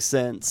making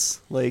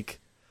sense.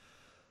 Like,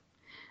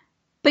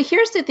 but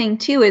here's the thing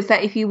too, is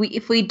that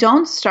if we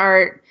don't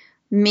start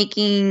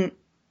making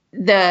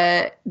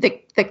the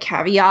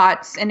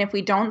caveats, and if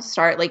we don't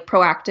start like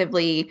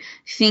proactively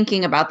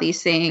thinking about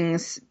these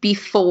things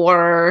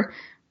before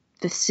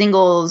the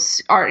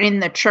singles are in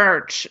the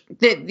church,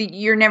 that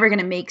you're never going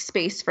to make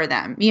space for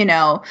them.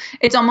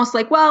 It's almost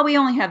like, well, we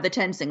only have the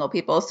 10 single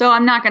people, so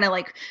I'm not going to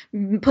like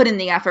put in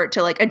the effort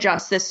to like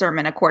adjust this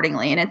sermon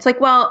accordingly. And it's like,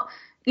 well,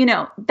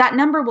 that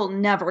number will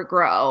never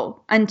grow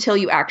until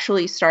you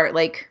actually start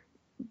like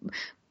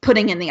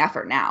putting in the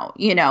effort now.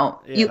 You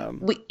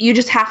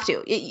just have to,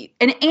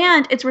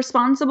 and it's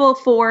responsible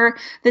for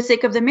the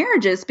sake of the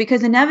marriages,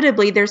 because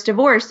inevitably there's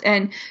divorce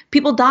and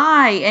people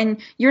die, and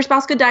your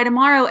spouse could die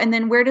tomorrow, and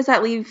then where does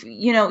that leave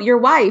your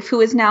wife, who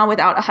is now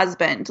without a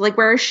husband? Like,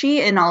 where is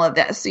she in all of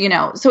this?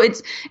 So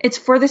it's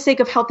for the sake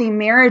of healthy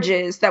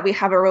marriages that we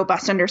have a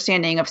robust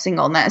understanding of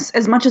singleness,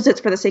 as much as it's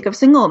for the sake of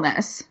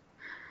singleness.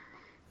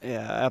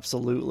 Yeah,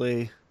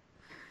 absolutely.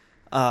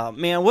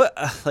 Man, what,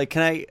 like,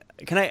 can I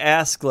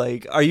ask,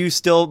 like, are you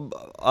still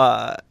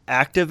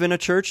active in a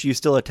church? You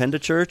still attend a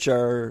church,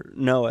 or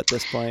no at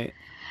this point?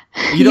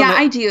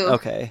 I do.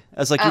 Okay. I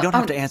was like, you don't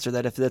have to answer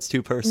that if that's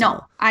too personal.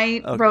 No,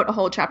 I wrote a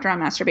whole chapter on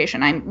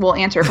masturbation. I will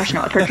answer a question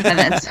about church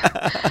attendance.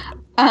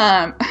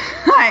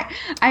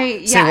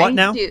 Say what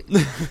now?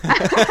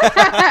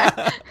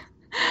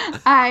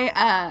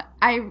 I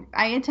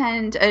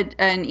attend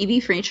an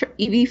EV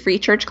free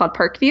church called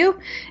Parkview,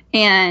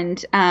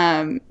 and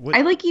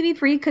I like EV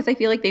free because I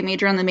feel like they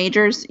major on the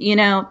majors. They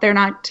don't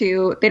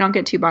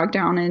get too bogged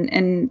down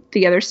in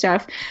the other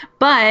stuff.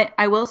 But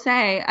I will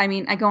say, I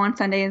mean, I go on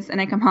Sundays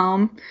and I come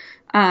home.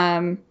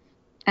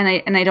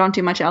 I don't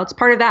do much else.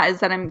 Part of that is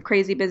that I'm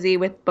crazy busy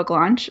with book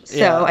launch,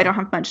 so I don't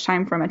have much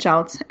time for much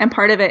else. And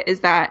part of it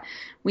is that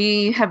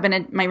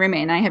my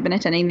roommate and I have been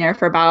attending there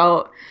for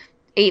about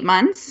 8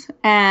 months,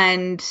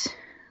 and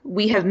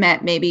we have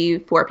met maybe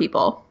 4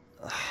 people.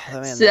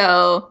 Man,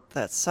 so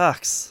that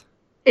sucks.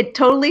 It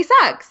totally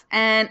sucks.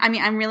 And I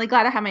mean, I'm really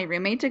glad I have my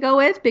roommate to go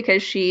with,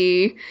 because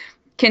she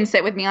can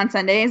sit with me on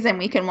Sundays and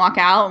we can walk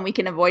out and we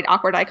can avoid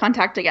awkward eye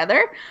contact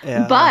together.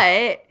 Yeah.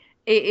 But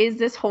it is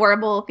this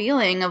horrible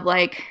feeling of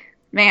like,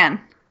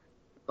 man,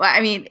 I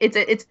mean,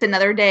 it's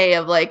another day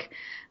of like,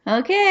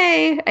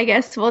 okay, I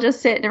guess we'll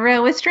just sit in a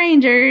row with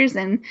strangers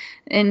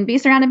and be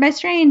surrounded by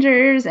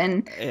strangers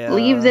and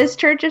leave this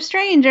church of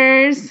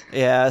strangers.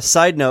 Yeah.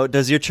 Side note,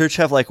 does your church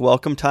have like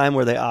welcome time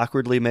where they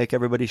awkwardly make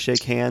everybody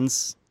shake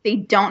hands? They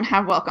don't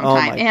have welcome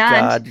time. Oh my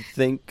God!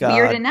 Thank God.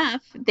 Weird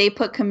enough, they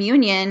put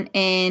communion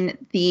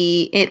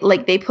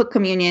they put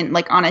communion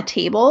like on a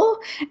table,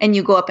 and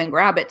you go up and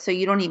grab it, so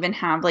you don't even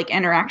have like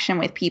interaction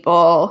with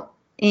people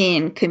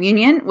in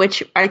communion,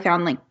 which I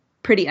found like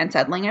pretty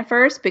unsettling at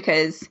first,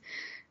 because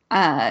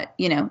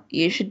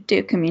you should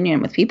do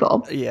communion with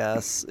people.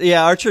 Yes,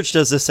 yeah, our church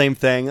does the same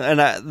thing, and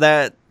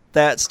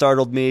that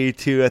startled me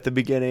too at the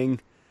beginning.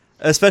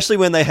 Especially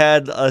when they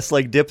had us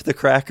like dip the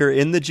cracker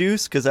in the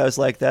juice, because I was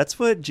like, that's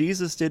what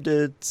Jesus did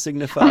to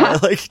signify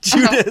like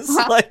Judas.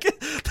 Like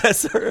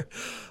that's our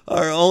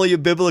only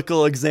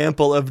biblical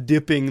example of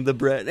dipping the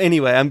bread.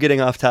 Anyway, I'm getting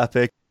off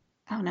topic.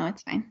 Oh no,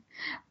 it's fine.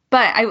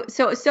 But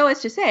so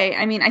as to say,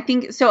 I mean, I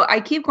think so.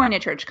 I keep going to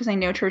church because I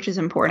know church is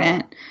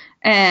important,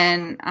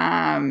 and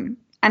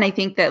I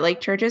think that like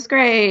church is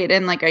great,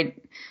 and like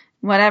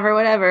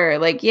whatever,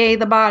 like, yay,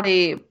 the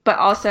body. But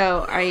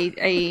also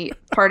I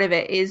part of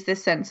it is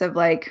this sense of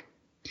like,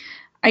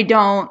 I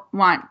don't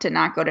want to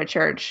not go to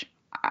church.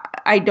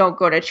 I don't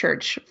go to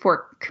church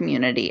for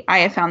community. I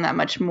have found that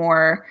much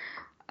more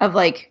of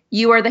like,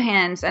 you are the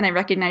hands and I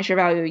recognize your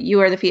value.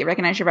 You are the feet,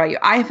 recognize your value.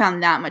 I have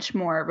found that much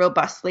more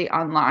robustly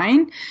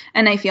online,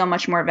 and I feel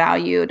much more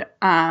valued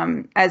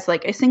as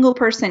like a single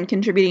person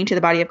contributing to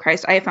the body of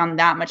Christ. I have found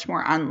that much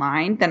more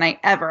online than I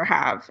ever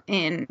have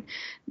in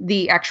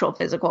the actual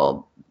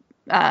physical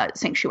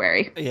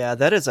sanctuary. Yeah,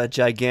 that is a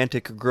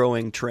gigantic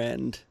growing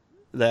trend.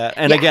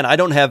 Again, I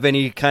don't have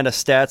any kind of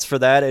stats for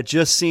that. It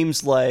just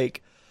seems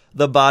like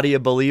the body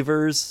of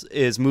believers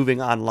is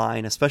moving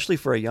online, especially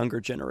for a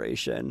younger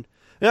generation.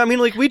 I mean,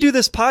 like, we do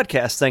this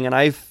podcast thing, and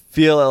I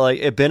feel like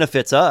it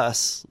benefits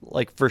us,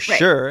 like, for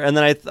sure. And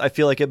then I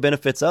feel like it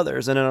benefits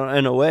others. And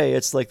in a way,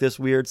 it's like this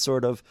weird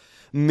sort of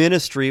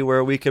ministry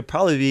where we could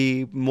probably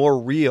be more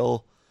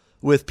real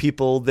with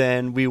people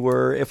than we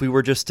were if we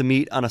were just to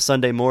meet on a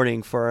Sunday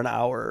morning for an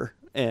hour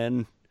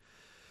and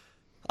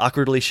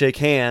awkwardly shake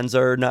hands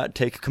or not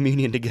take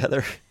communion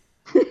together.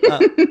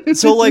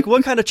 So, like,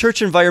 what kind of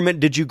church environment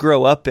did you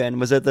grow up in?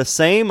 Was it the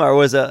same, or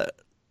was it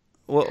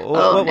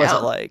what was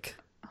it like?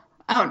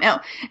 Oh, no.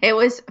 It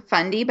was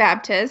Fundy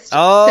Baptist.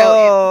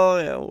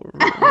 Oh,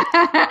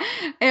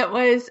 it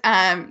was,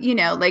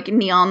 like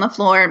kneel on the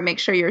floor and make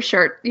sure your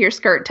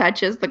skirt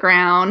touches the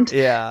ground.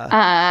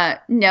 Yeah.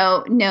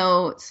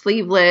 No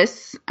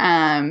sleeveless.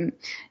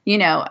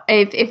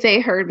 If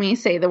they heard me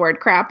say the word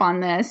crap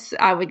on this,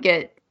 I would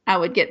get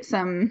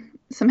some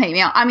hate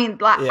mail. I mean,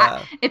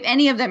 if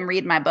any of them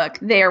read my book,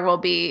 there will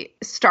be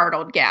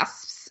startled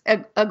gasps.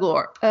 Not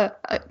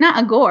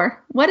agor.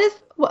 What is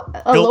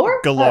allure?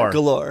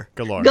 Galore.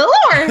 Thank you.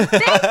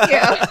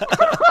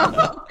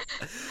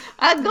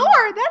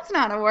 Agor. That's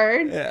not a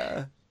word.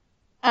 Yeah.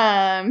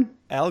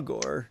 Al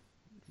Gore.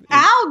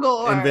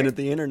 Invented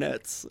the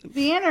internet.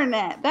 The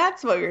internet.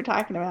 That's what you're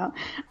talking about.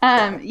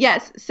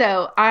 Yes.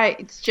 So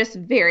it's just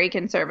very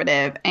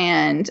conservative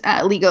and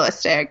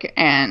legalistic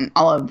and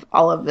all of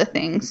the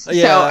things.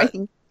 Yeah. So I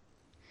think.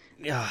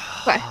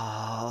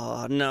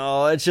 Oh,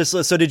 no, it's just,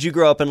 so did you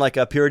grow up in like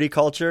a purity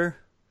culture?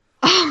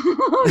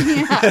 Oh,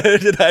 yeah.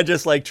 Did that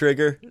just like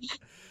trigger?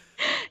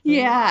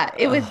 Yeah,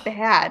 it was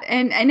bad.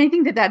 And I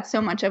think that's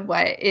so much of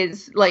what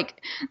is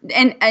like,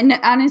 and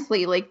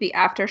honestly, like the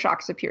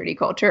aftershocks of purity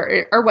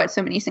culture are what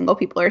so many single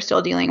people are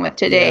still dealing with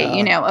today,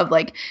 of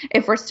like,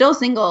 if we're still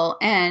single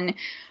and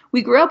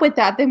we grew up with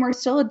that, then we're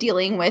still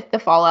dealing with the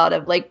fallout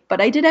of like,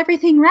 but I did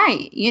everything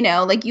right.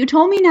 Like you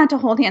told me not to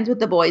hold hands with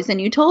the boys, and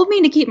you told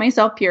me to keep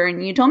myself pure,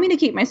 and you told me to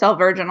keep myself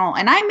virginal,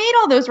 and I made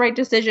all those right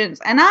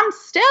decisions, and I'm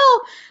still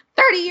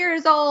 30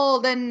 years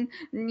old and,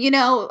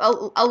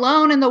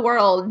 alone in the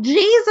world.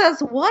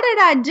 Jesus, what did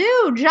I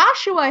do?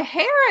 Joshua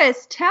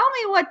Harris, tell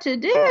me what to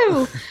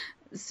do.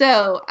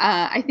 So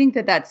I think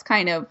that's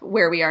kind of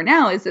where we are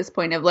now, is this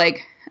point of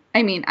like,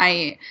 I mean,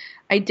 I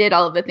did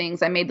all of the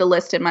things. I made the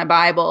list in my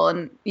Bible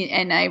and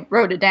I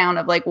wrote it down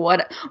of like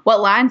what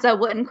lines I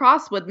wouldn't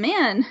cross with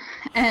men.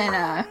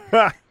 And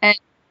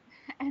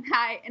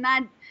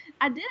I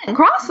I didn't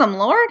cross them,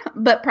 Lord,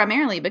 but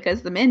primarily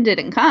because the men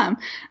didn't come.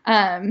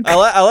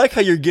 I like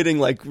how you're getting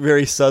like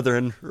very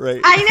Southern, right?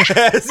 I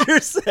know. As you're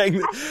saying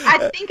that.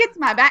 I think it's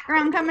my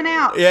background coming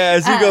out. Yeah,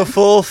 as you go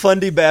full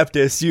Fundy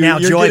Baptist, you're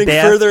getting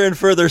further and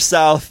further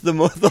south the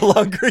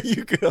longer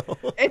you go.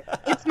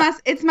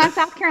 It's my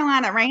South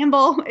Carolina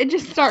ramble. It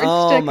just starts to come.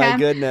 Oh my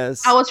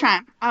goodness. I will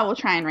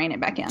try and rein it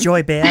back in.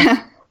 Joy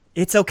Beth.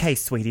 It's okay,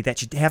 sweetie,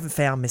 that you haven't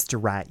found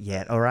Mr. Right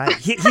yet, all right?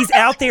 He's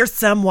out there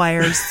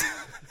somewheres.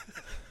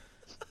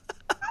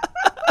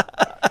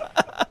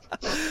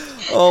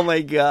 Oh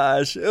my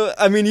gosh!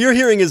 I mean, you're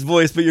hearing his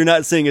voice, but you're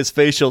not seeing his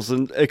facial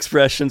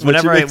expressions.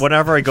 Whenever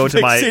I go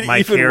to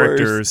my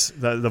characters,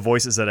 the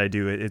voices that I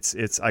do,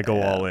 I go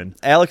all in.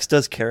 Alex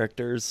does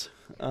characters.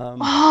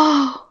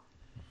 Yeah,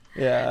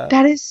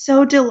 that is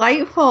so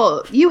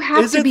delightful. You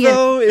have is to it be.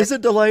 Though? Is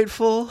it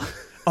delightful?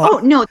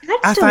 Oh no, that's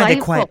I delightful. find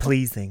it quite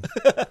pleasing.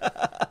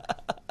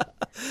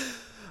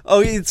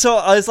 So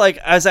I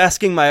was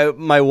asking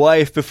my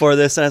wife before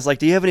this, and I was like,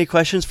 "Do you have any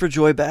questions for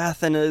Joy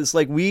Beth?" And it's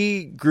like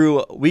we grew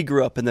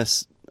up in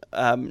this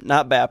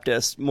not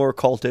Baptist, more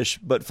cultish,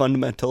 but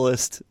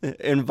fundamentalist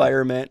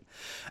environment,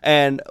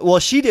 and well,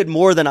 she did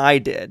more than I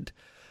did.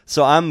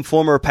 So I'm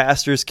former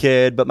pastor's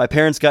kid, but my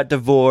parents got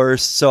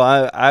divorced, so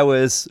I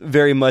was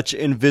very much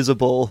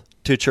invisible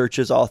to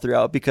churches all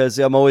throughout because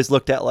I'm always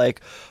looked at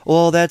like,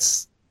 well,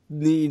 that's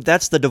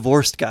the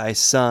divorced guy's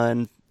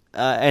son,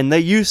 and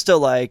they used to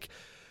like.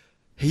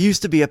 He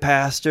used to be a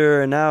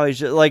pastor, and now he's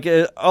just, like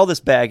all this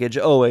baggage.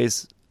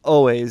 Always,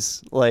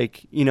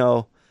 like, you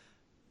know,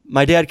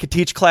 my dad could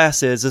teach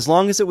classes as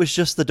long as it was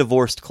just the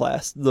divorced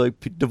class, the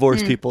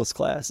divorced people's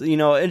class. You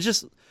know, and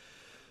just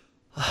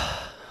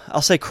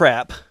I'll say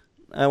crap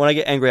when I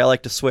get angry. I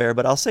like to swear,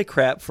 but I'll say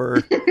crap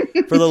for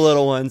the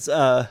little ones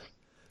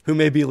who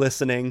may be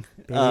listening.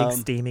 Big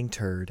steaming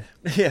turd.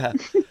 Yeah.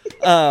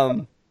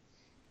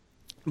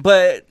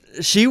 But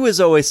she was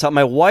always taught,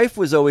 my wife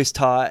was always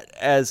taught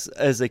as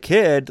a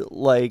kid,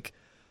 like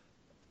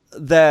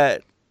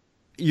that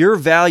your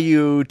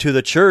value to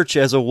the church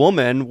as a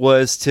woman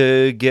was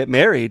to get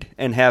married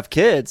and have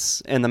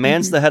kids. And the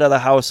man's the head of the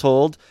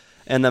household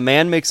and the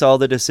man makes all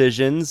the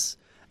decisions.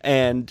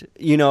 And,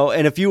 you know,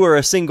 and if you were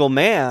a single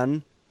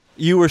man,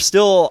 you were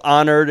still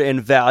honored and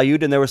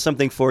valued and there was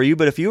something for you.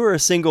 But if you were a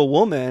single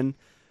woman,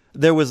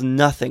 there was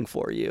nothing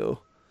for you.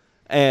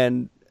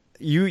 And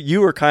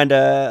you were kind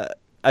of...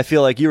 I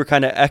feel like you were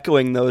kind of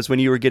echoing those when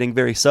you were getting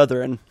very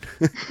Southern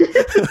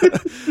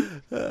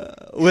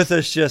with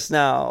us just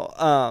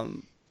now.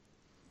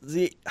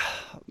 The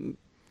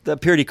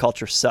purity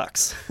culture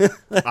sucks.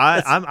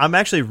 I'm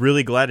actually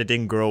really glad it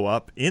didn't grow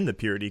up in the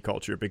purity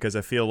culture because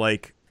I feel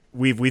like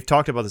we've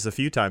talked about this a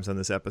few times on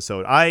this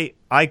episode.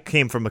 I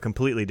came from a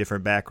completely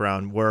different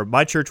background where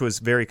my church was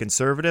very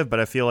conservative, but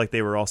I feel like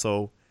they were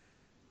also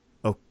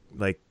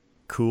like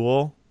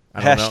cool.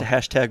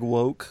 Hashtag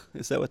woke.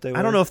 Is that what they were?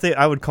 I don't know if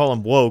I would call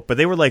them woke, but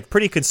they were like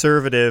pretty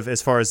conservative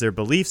as far as their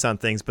beliefs on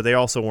things, but they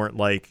also weren't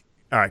like,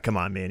 all right, come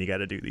on, man, you got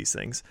to do these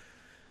things.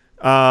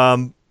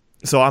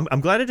 So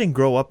I'm glad I didn't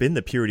grow up in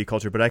the purity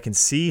culture, but I can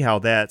see how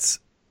that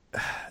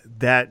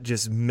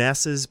just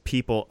messes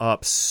people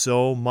up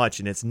so much,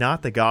 and it's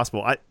not the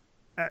gospel. I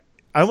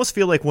almost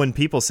feel like when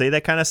people say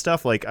that kind of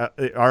stuff, like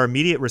our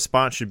immediate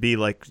response should be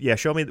like, yeah,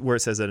 show me where it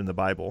says that in the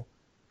Bible.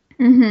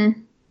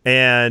 Mm-hmm.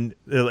 And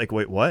they're like,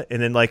 wait, what?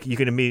 And then like you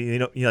can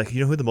immediately, you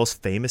know who the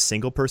most famous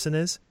single person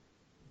is?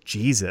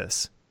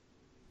 Jesus.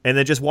 And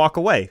then just walk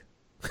away.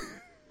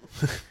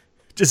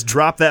 Just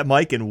drop that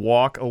mic and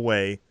walk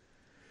away.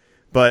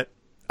 But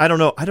I don't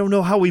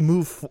know how we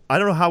move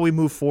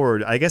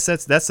forward. I guess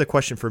that's the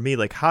question for me.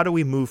 Like, how do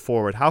we move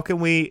forward? How can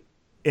we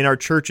in our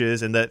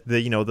churches and our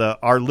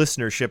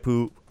listenership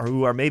who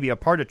are maybe a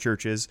part of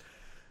churches,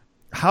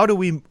 how do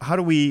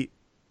we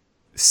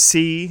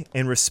see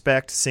and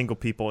respect single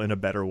people in a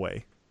better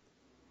way?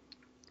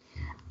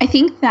 I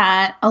think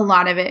that a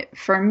lot of it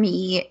for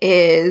me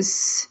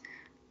is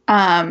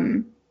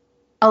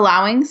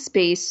allowing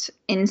space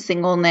in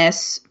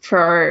singleness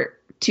for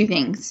two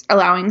things.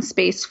 Allowing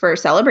space for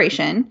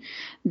celebration,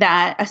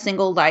 that a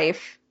single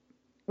life,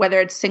 whether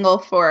it's single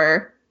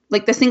for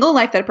like the single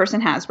life that a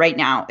person has right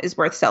now is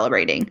worth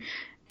celebrating.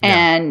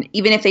 And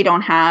even if they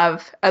don't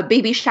have a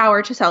baby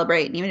shower to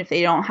celebrate, and even if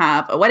they don't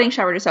have a wedding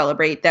shower to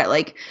celebrate, that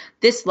like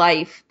this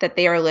life that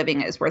they are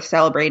living is worth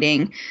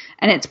celebrating,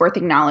 and it's worth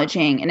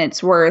acknowledging, and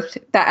it's worth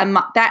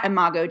that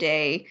Imago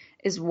Dei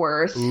is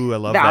worth I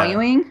love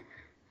valuing.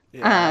 That.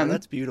 Yeah,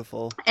 that's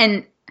beautiful.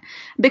 And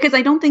because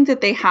I don't think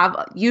that they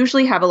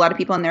usually have a lot of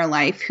people in their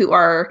life who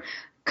are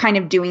kind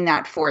of doing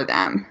that for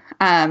them.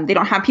 They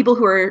don't have people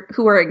who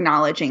are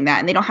acknowledging that,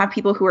 and they don't have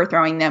people who are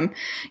throwing them,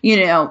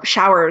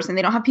 showers, and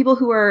they don't have people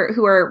who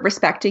are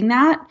respecting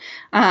that.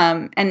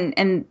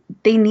 And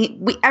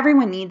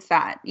everyone needs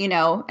that,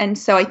 And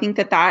so I think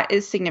that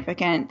is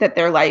significant,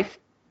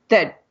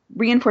 that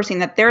reinforcing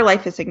that their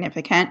life is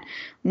significant,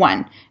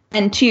 one,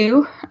 and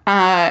two,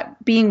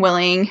 being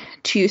willing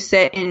to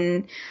sit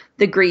in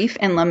the grief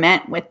and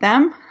lament with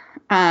them.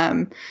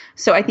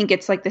 So I think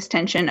it's like this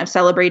tension of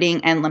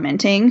celebrating and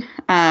lamenting,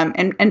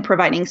 and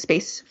providing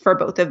space for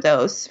both of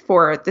those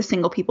for the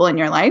single people in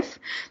your life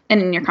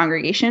and in your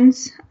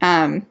congregations.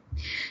 And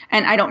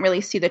I don't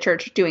really see the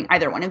church doing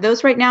either one of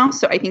those right now.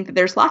 So I think that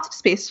there's lots of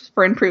space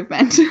for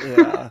improvement.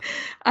 Yeah.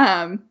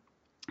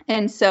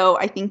 And so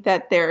I think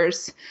that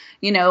there's,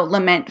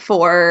 lament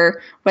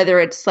for whether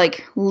it's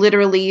like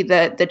literally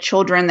the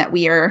children that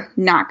we are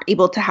not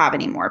able to have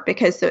anymore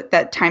because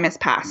that time has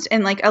passed,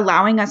 and like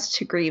allowing us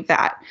to grieve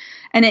that,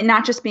 and it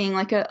not just being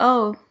like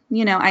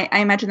I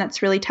imagine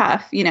that's really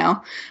tough,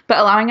 but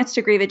allowing us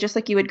to grieve it just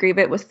like you would grieve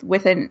it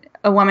with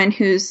a woman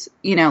who's,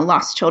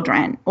 lost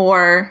children,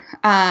 or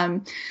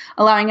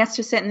allowing us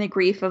to sit in the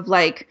grief of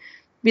like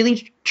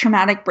really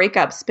traumatic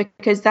breakups,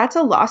 because that's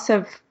a loss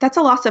of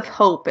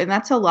hope, and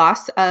that's a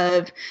loss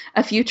of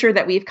a future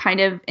that we've kind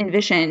of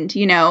envisioned.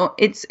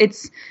 It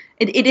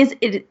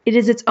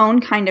is its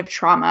own kind of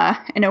trauma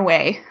in a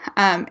way,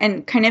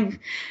 and kind of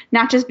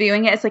not just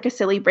viewing it as like a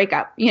silly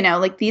breakup.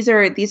 Like these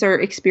are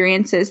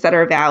experiences that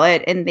are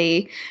valid, and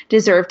they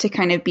deserve to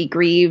kind of be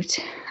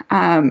grieved,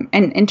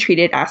 and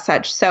treated as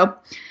such. So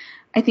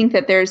I think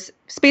that there's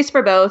space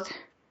for both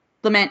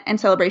lament and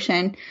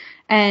celebration,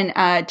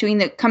 and doing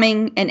the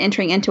coming and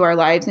entering into our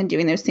lives and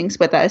doing those things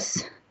with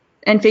us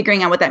and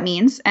figuring out what that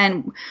means.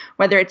 And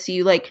whether it's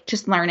you like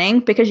just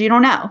learning because you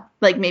don't know,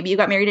 like maybe you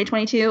got married at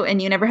 22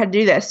 and you never had to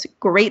do this.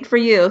 Great for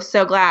you.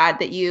 So glad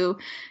that you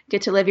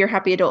get to live your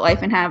happy adult life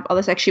and have all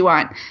the sex you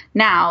want.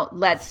 Now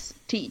let's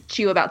teach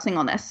you about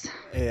singleness.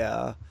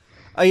 Yeah.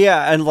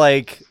 Yeah. And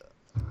like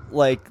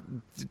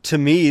to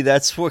me,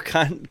 that's what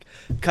kind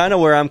of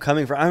where I'm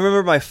coming from. I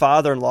remember my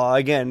father-in-law,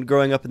 again,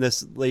 growing up in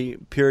this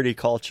purity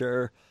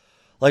culture.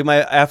 Like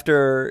I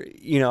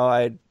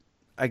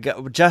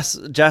got Jess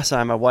and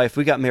I, my wife,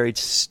 we got married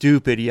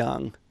stupid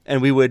young,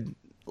 and we would.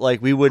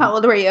 How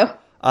old were you?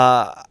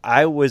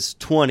 I was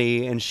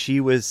 20 and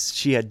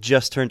she had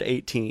just turned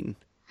 18.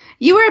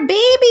 You were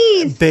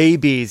babies.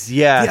 Babies,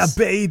 yes. Yeah,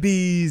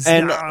 babies.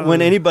 And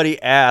when anybody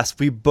asked,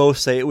 we both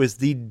say it was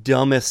the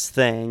dumbest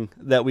thing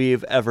that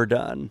we've ever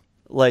done.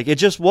 Like, it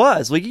just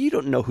was. Like, you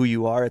don't know who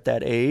you are at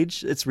that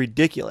age. It's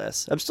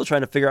ridiculous. I'm still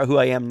trying to figure out who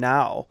I am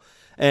now.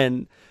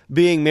 And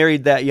being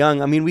married that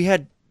young, I mean, we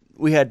had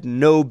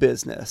no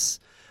business.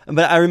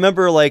 But I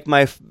remember like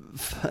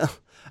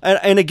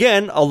and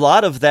again, a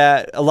lot of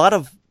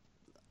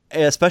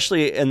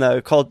especially in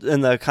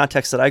the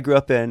context that I grew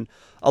up in,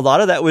 a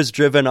lot of that was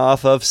driven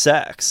off of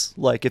sex.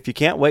 Like, if you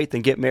can't wait,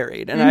 then get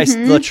married. And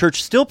the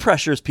church still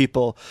pressures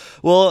people.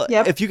 Well,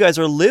 if you guys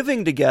are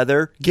living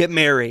together, get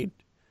married.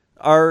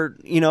 Or,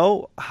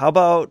 how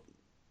about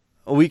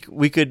we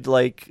could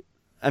like,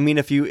 I mean,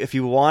 if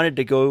you wanted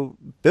to go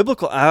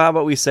biblical, how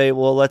about we say,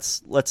 well,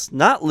 let's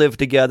not live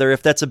together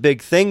if that's a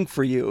big thing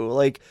for you.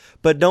 Like,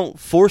 but don't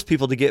force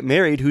people to get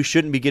married who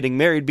shouldn't be getting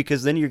married,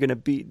 because then you're going to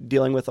be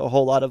dealing with a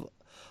whole lot of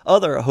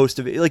a host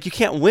of, like, you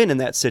can't win in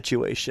that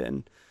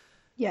situation.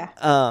 Yeah.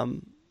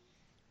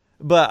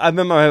 But I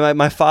remember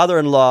my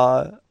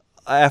father-in-law,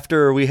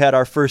 after we had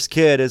our first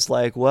kid, is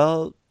like,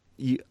 well,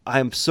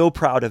 I'm so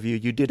proud of you.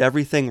 You did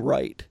everything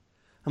right.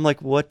 I'm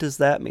like, what does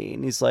that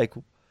mean? He's like,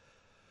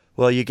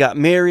 well, you got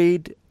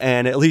married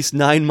and at least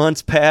 9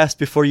 months passed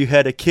before you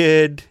had a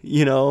kid,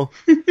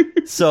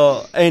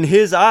 So in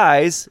his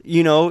eyes,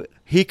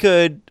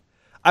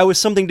 I was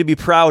something to be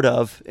proud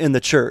of in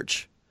the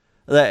church,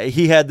 that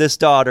he had this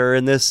daughter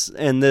and this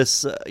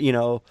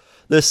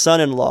this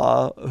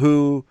son-in-law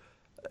who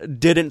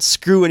didn't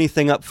screw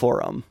anything up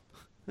for him,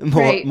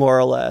 more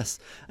or less.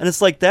 And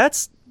it's like,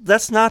 that's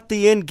not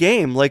the end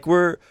game. Like,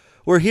 we're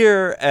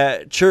here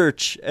at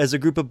church as a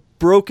group of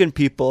broken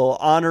people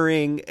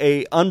honoring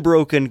a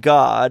unbroken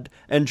God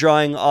and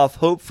drawing off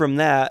hope from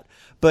that,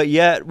 but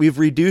yet we've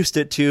reduced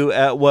it to,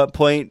 at what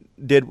point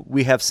did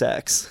we have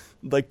sex?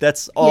 Like,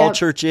 that's all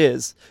church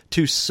is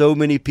to so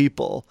many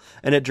people,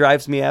 and it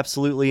drives me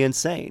absolutely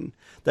insane.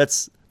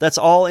 That's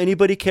all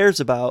anybody cares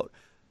about.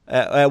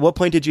 At what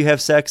point did you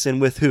have sex,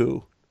 and with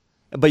who?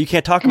 But you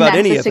can't talk about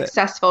any of it. That's a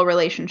successful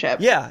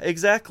relationship. Yeah,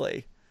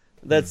 exactly.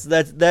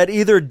 That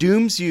either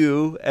dooms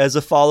you as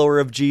a follower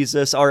of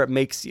Jesus, or it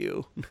makes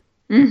you.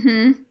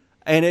 Mm-hmm.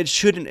 And it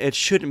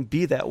shouldn't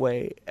be that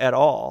way at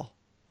all.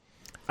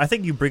 I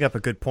think you bring up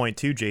a good point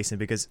too, Jason,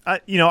 because I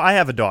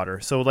have a daughter.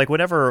 So like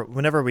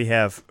whenever we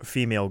have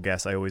female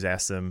guests, I always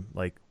ask them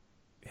like,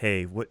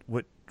 "Hey, what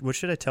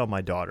should I tell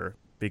my daughter?"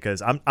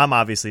 Because I'm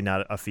obviously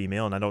not a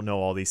female and I don't know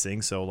all these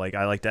things. So like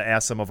I like to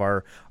ask some of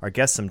our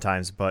guests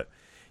sometimes, but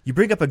you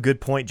bring up a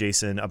good point,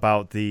 Jason,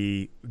 about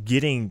the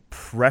getting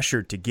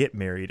pressured to get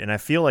married. And I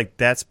feel like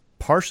that's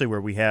partially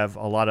where we have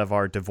a lot of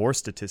our divorce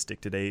statistic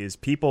today, is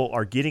people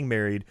are getting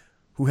married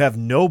who have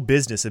no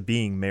business of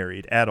being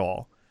married at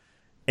all.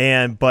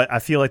 But I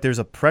feel like there's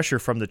a pressure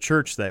from the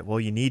church that, well,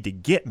 you need to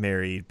get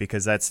married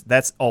because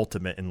that's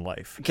ultimate in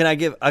life.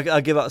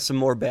 I'll give out some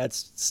more bad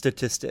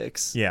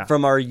statistics. Yeah.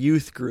 From our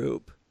youth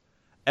group.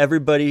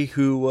 Everybody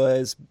who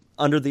was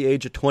under the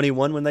age of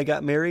 21 when they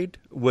got married,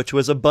 which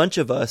was a bunch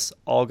of us,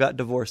 all got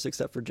divorced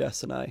except for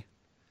Jess and I.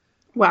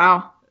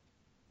 Wow.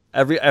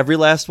 Every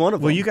last one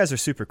of them. Well, you guys are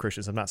super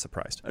Christians. I'm not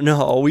surprised.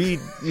 No,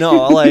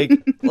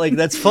 like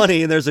that's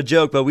funny and there's a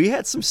joke, but we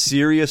had some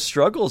serious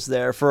struggles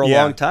there for a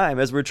long time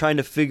as we're trying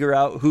to figure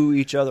out who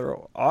each other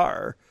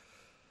are.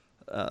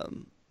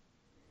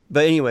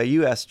 But anyway,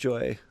 you asked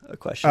Joy a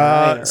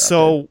question.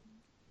 So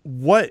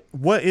what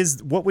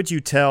would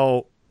you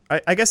tell?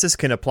 I guess this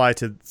can apply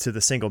to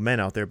the single men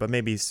out there, but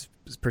maybe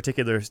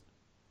particular.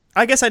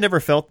 I guess I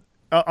never felt.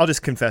 I'll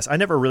just confess, I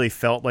never really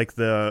felt like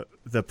the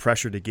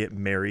pressure to get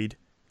married.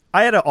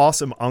 I had an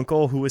awesome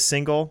uncle who was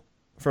single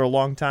for a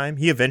long time.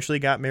 He eventually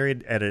got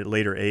married at a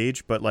later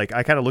age, but like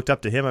I kind of looked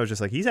up to him. I was just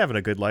like, he's having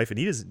a good life, and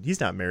he's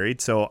not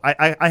married. So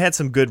I had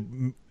some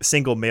good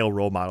single male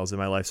role models in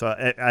my life. So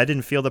I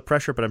didn't feel the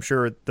pressure, but I'm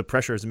sure the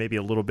pressure is maybe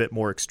a little bit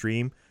more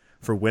extreme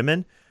for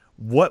women.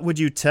 What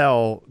do you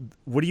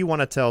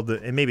want to tell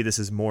and maybe this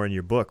is more in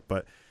your book,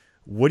 but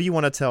what do you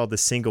want to tell the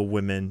single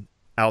women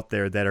out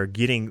there that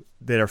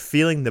are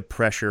feeling the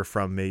pressure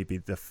from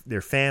maybe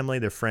their family,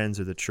 their friends,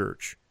 or the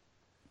church?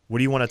 What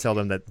do you want to tell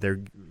them that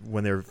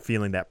when they're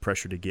feeling that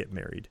pressure to get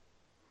married?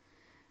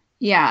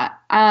 Yeah,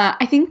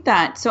 I think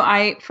that,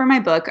 for my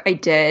book, I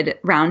did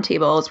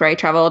roundtables where I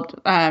traveled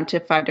to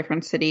 5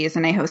 different cities,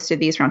 and I hosted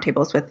these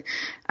roundtables with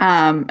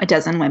a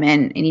dozen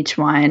women in each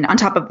one, on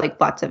top of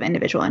like lots of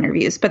individual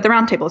interviews. But the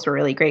roundtables were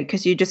really great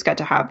because you just got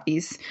to have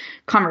these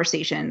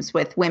conversations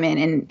with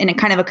women in a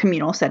kind of a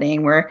communal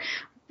setting where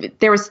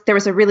there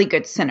was a really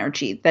good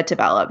synergy that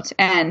developed,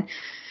 and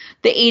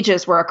the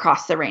ages were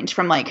across the range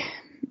from like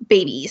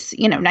babies,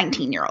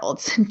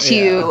 19-year-olds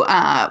to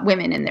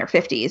women in their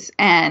 50s.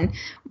 And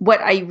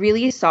what I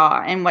really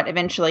saw, and what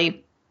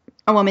eventually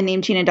a woman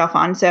named Gina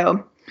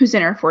D'Alfonso, who's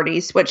in her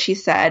 40s, what she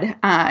said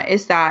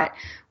is that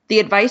the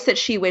advice that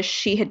she wished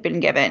she had been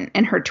given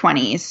in her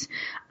 20s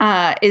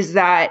is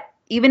that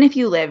even if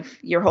you live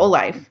your whole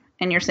life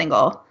and you're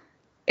single,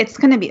 it's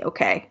going to be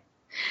okay.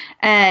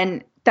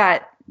 And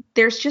that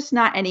there's just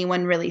not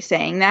anyone really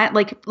saying that.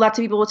 Like, lots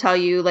of people will tell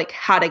you like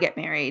how to get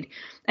married,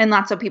 and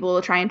lots of people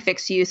will try and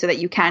fix you so that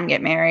you can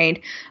get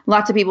married.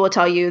 Lots of people will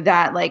tell you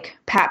that like,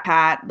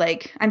 pat,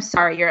 like, I'm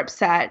sorry you're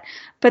upset,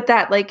 but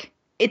that like,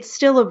 it's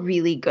still a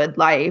really good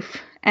life.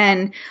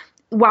 And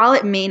while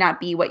it may not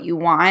be what you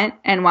want,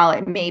 and while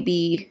it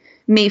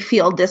may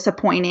feel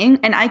disappointing,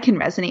 and I can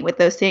resonate with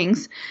those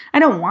things, I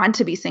don't want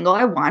to be single,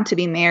 I want to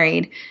be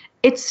married.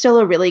 It's still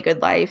a really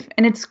good life,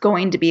 and it's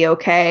going to be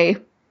okay.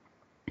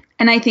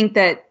 And I think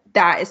that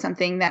is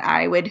something that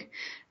I would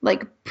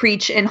like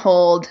preach and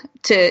hold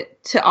to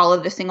all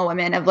of the single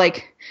women of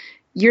like,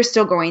 you're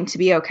still going to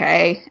be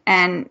okay.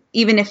 And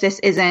even if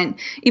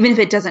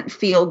it doesn't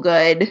feel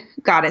good,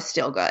 God is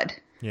still good.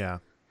 Yeah.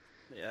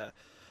 Yeah.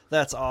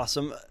 That's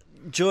awesome.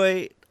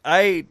 Joy,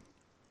 I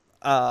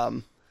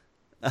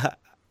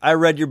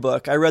read your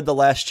book. I read the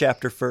last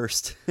chapter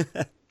first.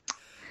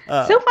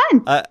 So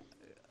fun.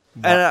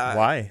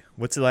 Why?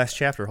 What's the last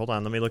chapter? Hold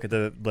on. Let me look at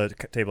the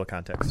table of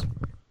context.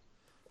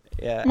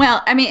 Yeah.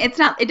 Well, I mean,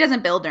 it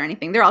doesn't build or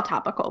anything. They're all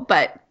topical,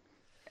 but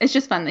it's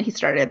just fun that he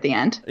started at the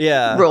end.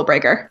 Yeah. Rule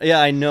breaker. Yeah,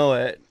 I know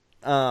it.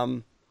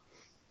 Don't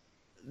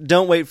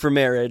wait for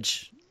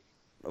marriage.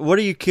 What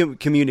are you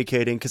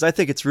communicating? Because I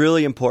think it's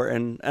really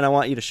important, and I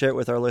want you to share it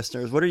with our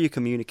listeners. What are you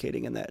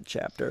communicating in that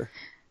chapter?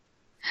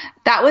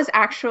 That was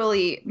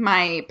actually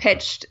my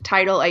pitched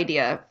title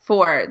idea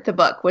for the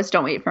book, was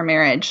Don't Wait for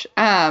Marriage.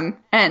 And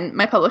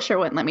my publisher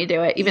wouldn't let me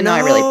do it, even though I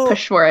really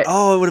pushed for it.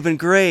 Oh, it would have been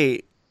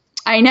great.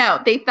 I know.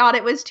 They thought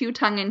it was too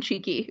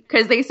tongue-in-cheeky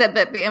because they said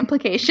that the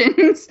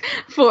implications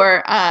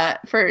for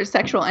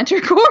sexual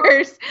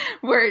intercourse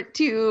were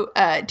too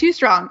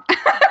strong.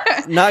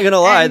 Not gonna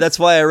lie, that's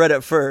why I read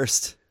it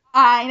first.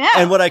 I know.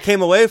 And what I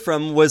came away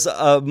from was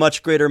a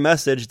much greater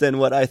message than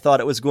what I thought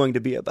it was going to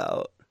be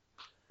about.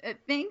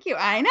 Thank you.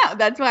 I know.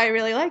 That's why I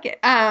really like it.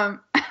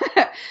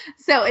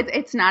 So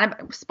it's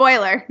not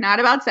spoiler, not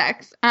about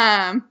sex.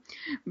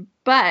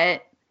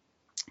 But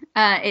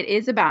it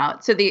is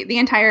about, so the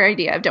entire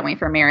idea of Don't Wait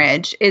for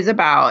Marriage is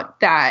about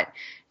that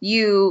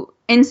you,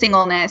 in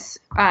singleness,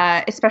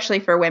 especially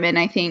for women,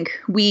 I think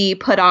we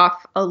put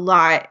off a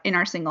lot in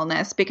our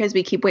singleness because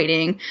we keep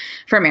waiting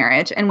for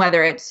marriage. And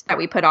whether it's that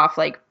we put off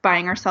like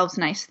buying ourselves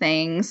nice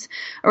things,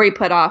 or we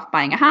put off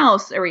buying a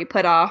house, or we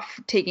put off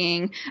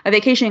taking a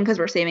vacation because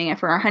we're saving it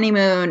for our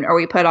honeymoon, or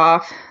we put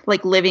off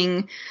like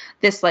living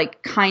this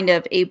like kind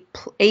of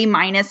A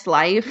minus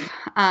life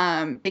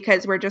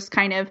because we're just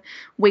kind of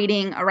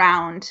waiting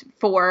around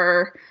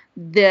for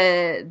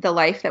the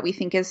life that we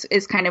think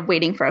is kind of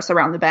waiting for us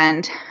around the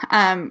bend.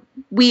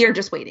 We are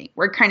just waiting.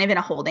 We're kind of in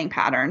a holding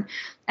pattern.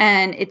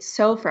 And it's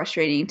so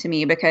frustrating to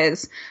me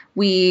because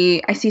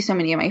I see so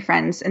many of my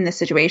friends in this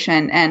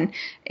situation, and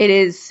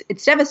it's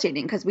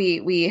devastating because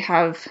we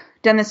have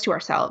done this to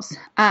ourselves.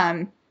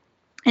 And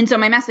so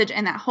my message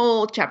in that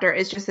whole chapter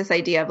is just this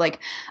idea of like,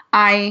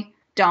 I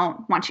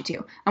don't want you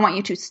to. I want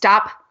you to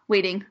stop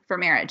waiting for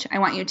marriage. I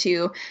want you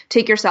to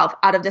take yourself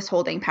out of this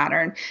holding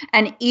pattern.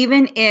 And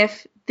even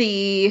if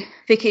the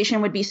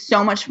vacation would be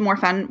so much more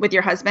fun with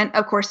your husband.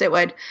 Of course it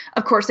would.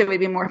 Of course it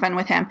would be more fun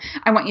with him.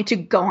 I want you to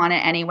go on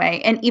it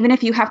anyway. And even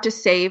if you have to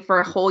save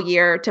for a whole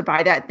year to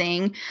buy that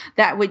thing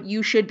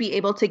you should be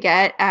able to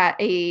get at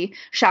a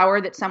shower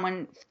that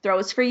someone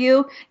throws for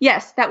you,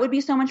 yes, that would be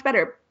so much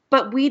better.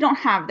 But we don't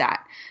have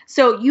that.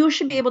 So you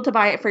should be able to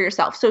buy it for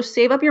yourself. So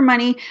save up your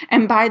money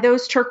and buy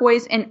those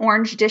turquoise and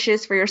orange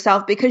dishes for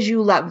yourself because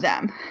you love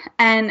them.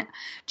 And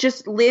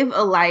just live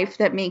a life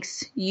that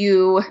makes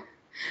you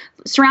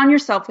surround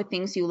yourself with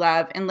things you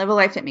love and live a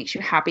life that makes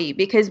you happy.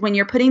 Because when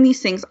you're putting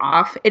these things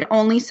off, it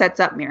only sets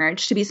up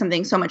marriage to be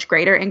something so much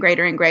greater and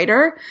greater and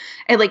greater.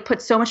 It like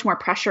puts so much more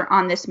pressure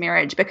on this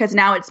marriage because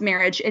now it's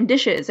marriage and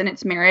dishes and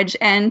it's marriage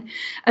and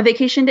a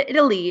vacation to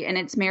Italy and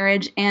it's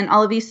marriage and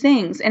all of these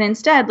things. And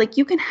instead, like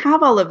you can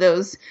have all of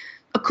those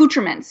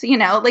accoutrements,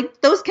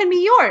 like those can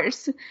be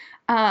yours.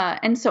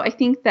 And so I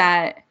think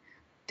that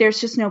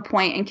there's just no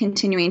point in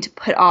continuing to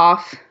put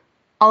off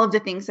all of the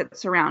things that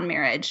surround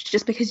marriage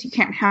just because you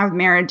can't have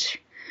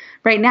marriage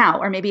right now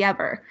or maybe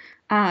ever.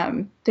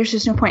 There's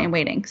just no point in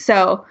waiting.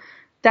 So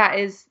that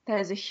is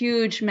a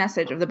huge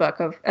message of the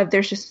book of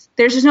there's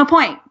just no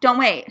point. Don't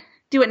wait.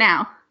 Do it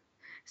now.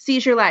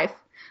 Seize your life.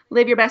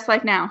 Live your best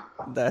life now.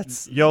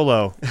 That's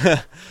YOLO.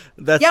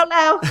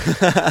 YOLO.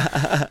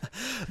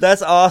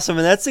 That's awesome.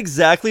 And that's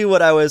exactly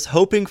what I was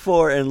hoping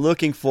for and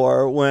looking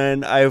for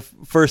when I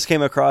first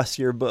came across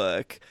your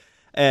book.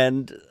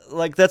 And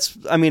like,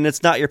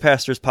 it's not your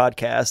pastor's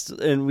podcast,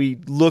 and we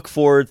look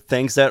for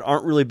things that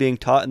aren't really being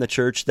taught in the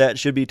church that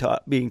should be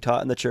being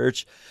taught in the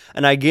church.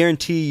 And I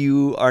guarantee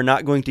you are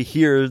not going to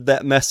hear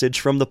that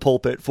message from the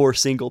pulpit for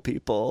single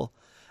people.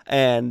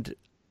 And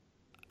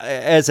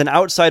as an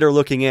outsider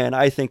looking in,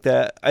 I think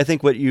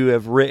what you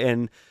have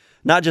written,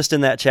 not just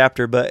in that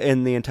chapter, but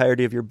in the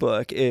entirety of your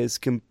book, is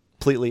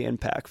completely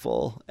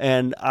impactful.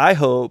 And I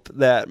hope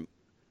that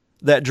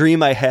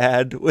dream I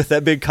had with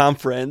that big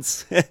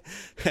conference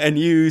and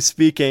you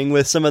speaking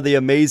with some of the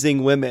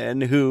amazing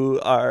women who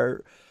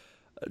are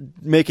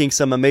making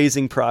some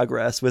amazing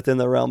progress within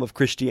the realm of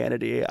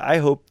Christianity. I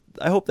hope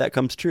that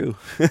comes true.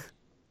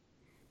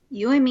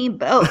 You and me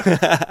both.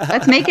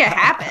 Let's make it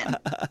happen.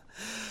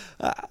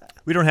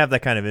 We don't have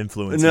that kind of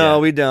influence. No,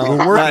 yet. We don't.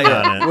 We're working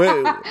on it.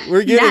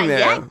 We're getting Not there.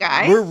 yet,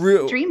 guys.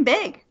 We're dream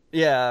big.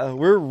 Yeah,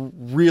 we're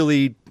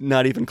really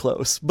not even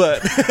close,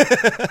 but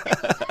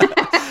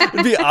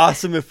it'd be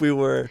awesome if we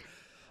were.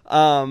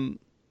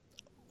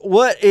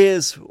 What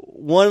is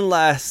one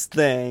last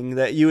thing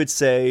that you would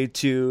say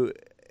to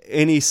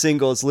any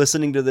singles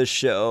listening to this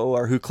show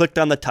or who clicked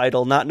on the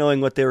title, not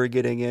knowing what they were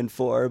getting in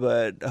for,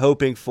 but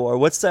hoping for?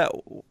 What's that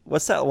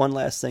one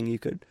last thing you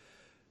could,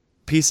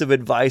 piece of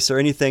advice or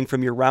anything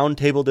from your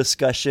roundtable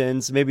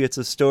discussions? Maybe it's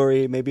a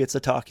story, maybe it's a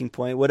talking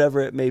point, whatever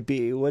it may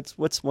be.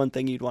 What's one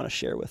thing you'd want to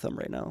share with them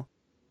right now?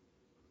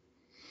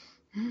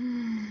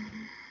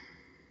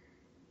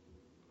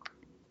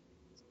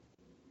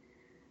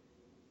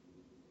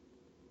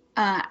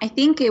 I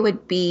think it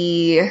would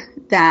be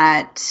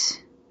that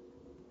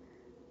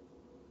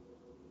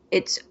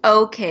it's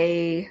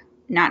okay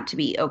not to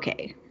be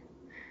okay.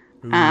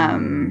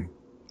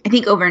 I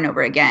think over and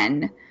over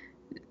again,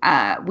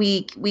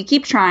 we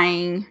keep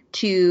trying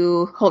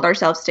to hold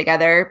ourselves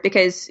together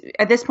because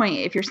at this point,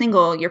 if you're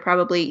single, you're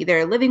probably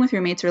either living with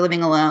roommates or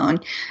living alone,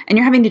 and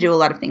you're having to do a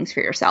lot of things for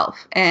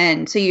yourself.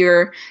 And so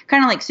you're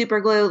kind of like super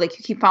glue, like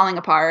you keep falling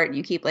apart,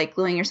 you keep like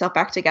gluing yourself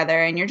back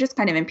together, and you're just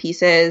kind of in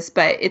pieces,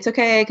 but it's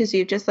okay because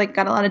you've just like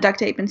got a lot of duct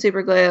tape and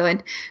super glue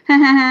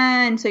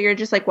and so you're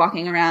just like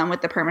walking around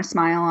with the perma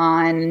smile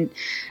on,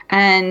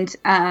 and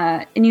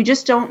you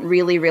just don't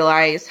really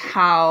realize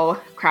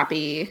how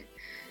crappy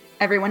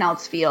everyone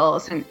else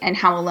feels and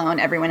how alone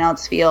everyone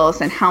else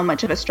feels and how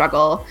much of a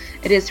struggle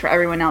it is for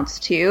everyone else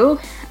too.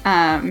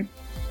 And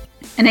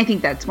I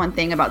think that's one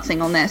thing about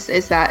singleness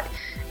is that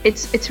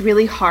it's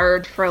really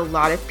hard for a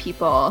lot of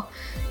people,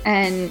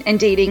 and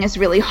dating is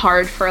really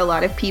hard for a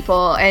lot of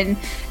people, and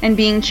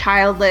being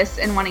childless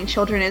and wanting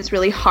children is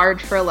really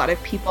hard for a lot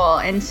of people.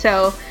 And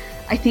so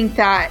I think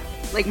that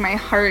like my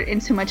heart in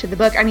so much of the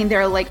book, I mean,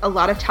 there are like a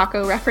lot of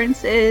taco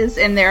references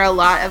and there are a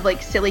lot of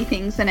like silly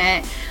things in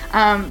it.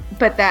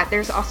 But that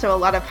there's also a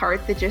lot of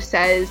heart that just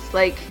says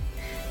like,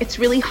 it's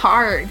really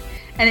hard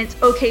and it's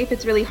okay if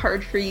it's really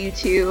hard for you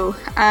too.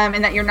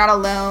 And that you're not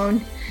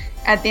alone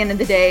at the end of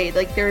the day.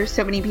 Like there are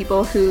so many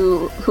people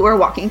who are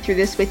walking through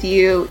this with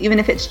you, even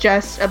if it's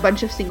just a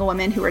bunch of single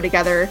women who are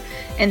together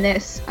in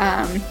this.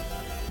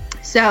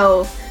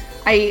 So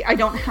I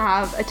don't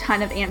have a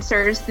ton of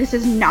answers. This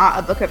is not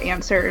a book of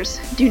answers.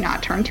 Do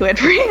not turn to it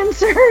for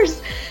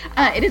answers.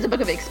 It is a book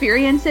of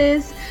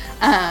experiences.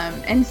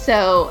 And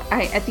so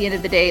at the end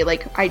of the day,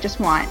 like I just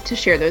want to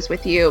share those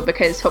with you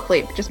because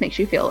hopefully it just makes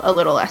you feel a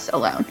little less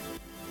alone.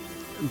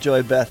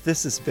 Joy Beth,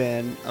 this has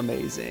been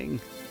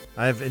amazing.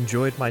 I've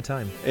enjoyed my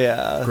time.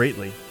 Yeah.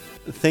 Greatly.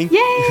 Thank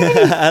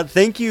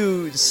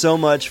you so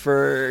much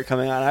for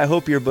coming on. I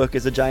hope your book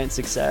is a giant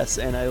success,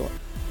 and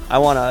I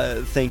want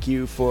to thank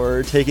you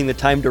for taking the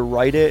time to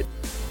write it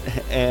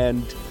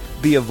and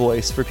be a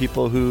voice for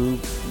people who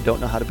don't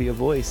know how to be a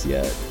voice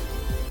yet.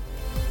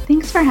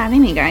 Thanks for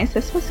having me, guys.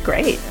 This was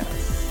great.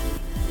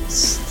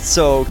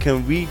 So,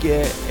 can we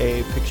get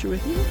a picture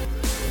with you?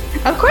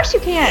 Of course you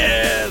can.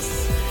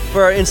 Yes.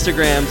 For our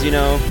Instagrams, you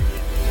know.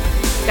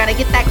 Gotta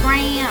get that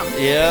gram.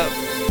 Yep.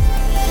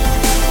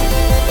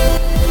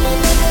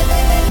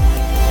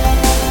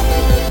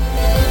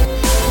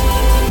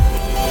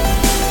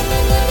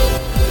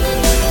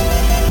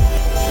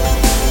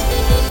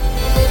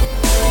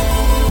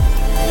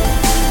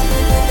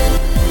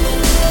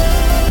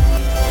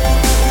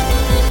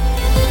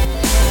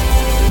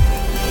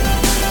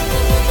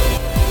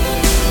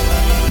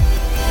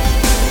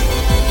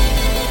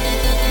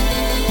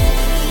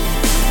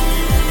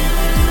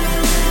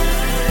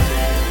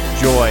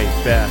 Joy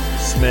Beth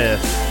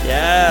Smith.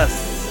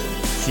 Yes.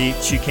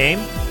 She came,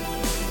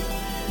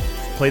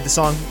 played the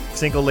song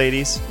Single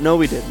Ladies. No,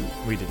 we didn't.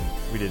 We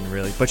didn't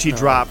really. But she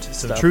dropped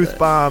some truth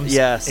bombs.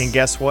 Yes. And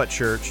guess what,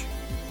 church?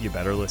 You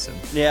better listen.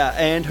 Yeah,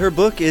 and her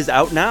book is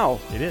out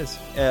now. It is.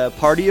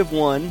 Party of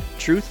One,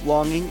 Truth,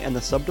 Longing, and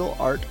the Subtle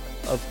Art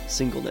of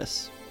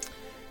Singleness.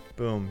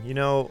 Boom. You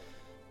know,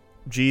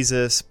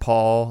 Jesus,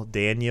 Paul,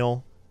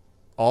 Daniel,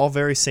 all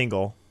very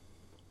single.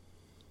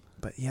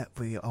 But yet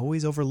we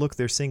always overlook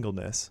their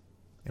singleness.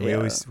 And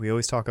we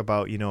always talk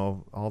about, you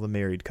know, all the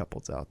married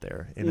couples out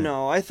there.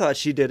 No, I thought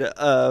she did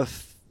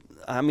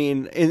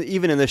even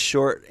in this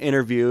short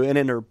interview and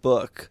in her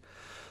book,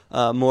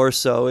 more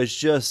so, is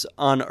just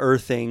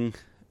unearthing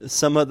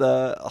some of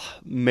the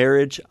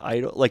marriage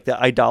the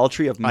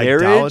idolatry of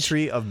marriage.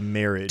 Idolatry of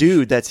marriage.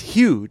 Dude, that's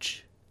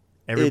huge.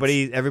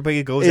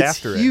 Everybody goes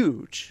after it. It's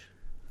huge.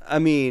 I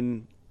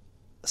mean,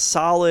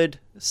 solid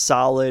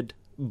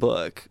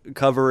book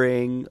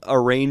covering a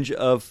range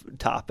of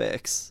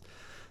topics.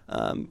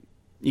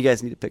 You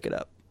guys need to pick it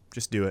up.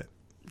 Just do it.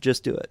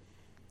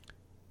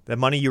 That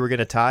money you were going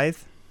to tithe,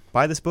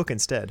 buy this book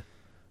instead.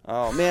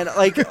 Oh man,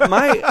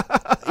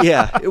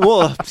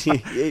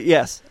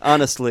 yes,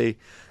 honestly,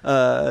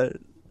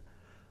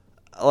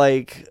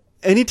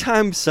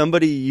 anytime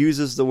somebody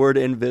uses the word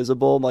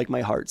invisible,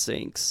 my heart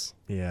sinks.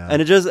 Yeah.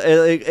 And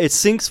it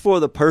sinks for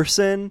the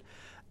person.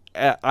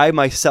 I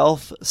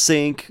myself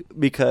sink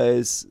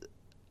because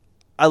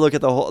I look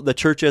at the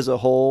church as a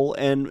whole,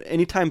 and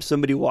anytime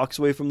somebody walks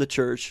away from the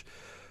church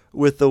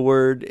with the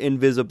word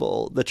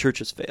invisible, the church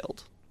has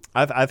failed.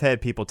 I've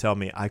had people tell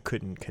me I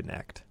couldn't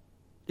connect.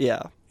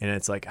 Yeah. And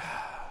it's like,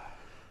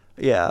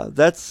 yeah,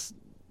 that's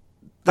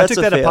I took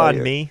that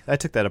upon me. I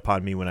took that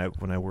upon me when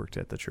I worked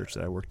at the church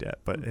that I worked at.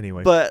 But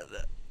anyway. But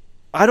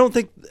I don't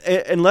think,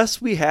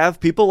 unless we have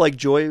people like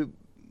Joy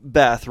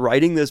Beth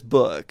writing this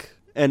book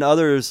and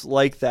others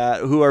like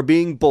that who are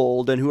being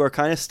bold and who are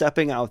kind of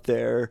stepping out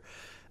there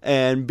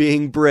and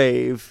being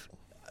brave,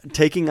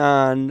 taking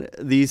on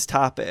these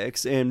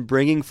topics and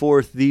bringing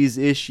forth these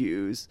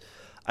issues,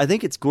 I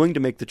think it's going to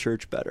make the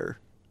church better.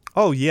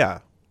 Oh yeah.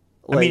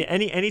 I mean,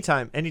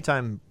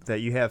 anytime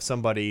that you have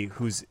somebody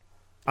who's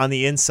on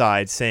the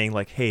inside saying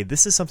like, hey,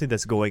 this is something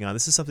that's going on,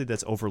 this is something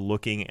that's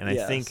overlooking, and I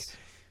think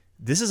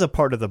this is a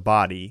part of the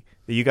body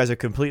that you guys are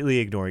completely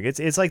ignoring.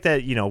 It's like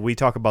that, you know, we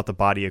talk about the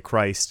body of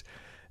Christ,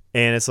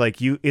 and it's like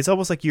it's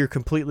almost like you're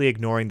completely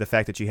ignoring the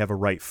fact that you have a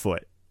right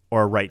foot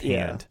or a right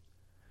hand.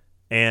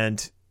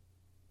 And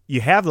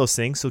you have those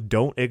things, so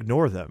don't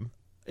ignore them.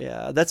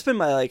 Yeah, that's been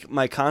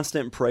my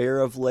constant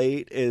prayer of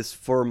late, is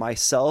for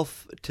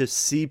myself to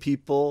see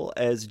people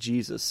as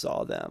Jesus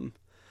saw them,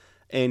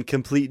 in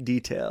complete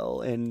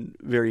detail and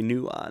very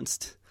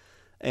nuanced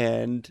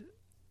and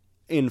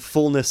in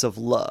fullness of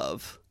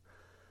love.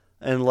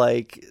 And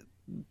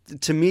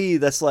to me,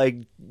 that's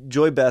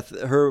Joy Beth,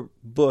 her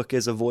book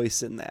is a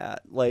voice in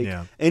that.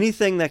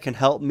 Anything that can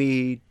help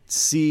me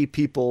see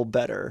people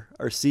better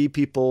or see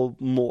people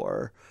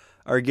more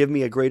or give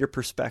me a greater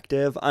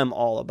perspective, I'm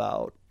all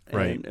about.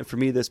 Right. And for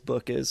me, this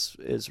book is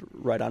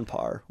right on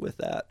par with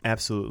that.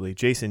 Absolutely.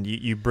 Jason,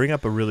 you bring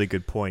up a really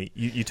good point.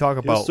 You talk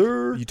about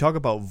you talk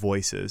about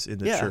voices in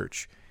the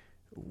church.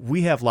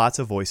 We have lots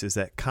of voices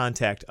that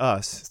contact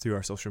us through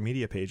our social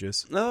media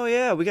pages. Oh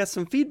yeah, we got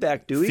some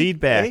feedback, do we?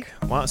 Feedback.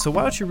 Hey? So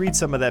why don't you read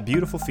some of that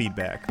beautiful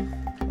feedback?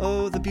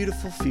 Oh, the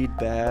beautiful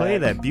feedback. Play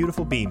that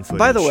beautiful bean footage.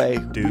 By the way,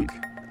 Duke.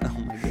 Oh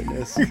my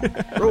goodness.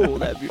 Roll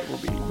that beautiful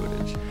bean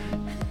footage.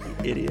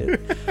 You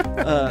idiot.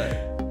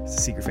 It's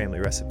a secret family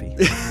recipe.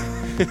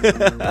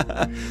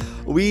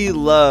 We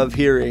love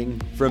hearing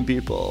from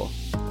people.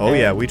 Oh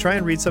yeah, we try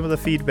and read some of the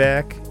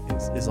feedback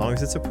as long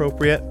as it's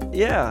appropriate.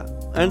 Yeah,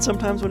 and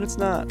sometimes when it's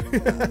not.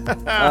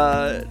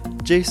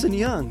 Jason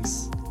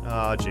Youngs.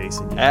 Oh,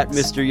 Jason Youngs. At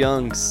Mr.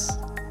 Youngs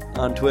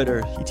on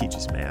Twitter. He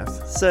teaches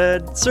math.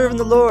 Said, serving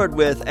the Lord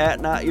with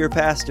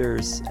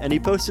 @NotYourPastors. And he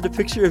posted a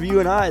picture of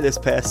you and I this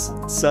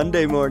past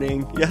Sunday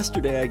morning.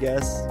 Yesterday, I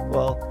guess.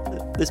 Well,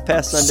 this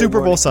past Sunday Super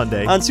Bowl morning,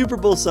 Sunday. On Super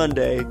Bowl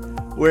Sunday,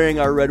 wearing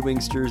our Red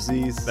Wings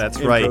jerseys. That's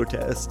in right.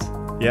 protest.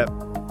 Yep.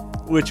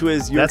 Which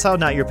was That's how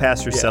Not Your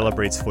Pastor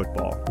celebrates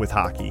football, with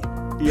hockey.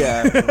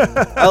 Yeah.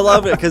 I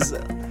love it because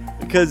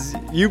because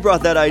you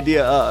brought that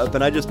idea up,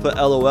 and I just put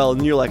LOL,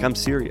 and you're like, I'm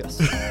serious.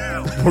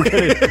 We're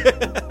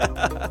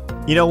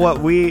gonna, you know what?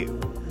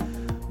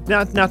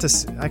 I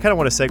kind of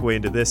want to segue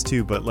into this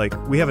too, but like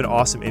we have an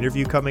awesome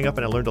interview coming up,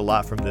 and I learned a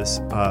lot from this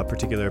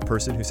particular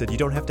person who said you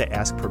don't have to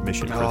ask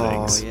permission for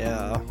things. Oh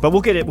yeah. But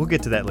we'll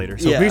get to that later.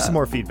 So here's some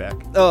more feedback.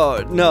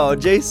 Oh no,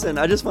 Jason,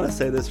 I just want to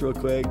say this real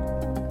quick.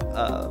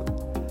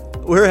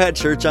 We're at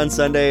church on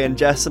Sunday, and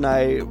Jess and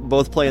I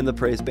both play in the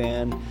praise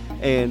band,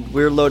 and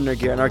we're loading our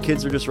gear, and our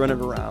kids are just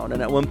running around.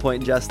 And at one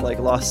point, Jess like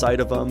lost sight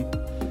of them.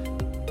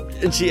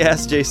 And she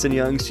asked Jason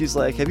Young, she's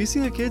like, have you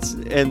seen the kids?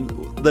 And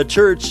the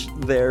church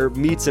there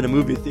meets in a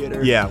movie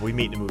theater. Yeah, we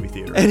meet in a movie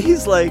theater. And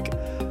he's like,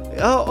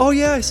 oh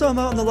yeah, I saw him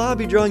out in the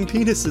lobby drawing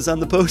penises on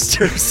the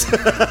posters.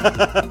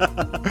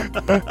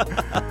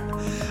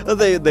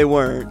 They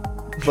weren't,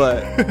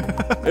 but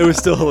it was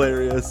still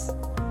hilarious.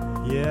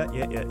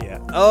 Yeah.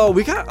 Oh,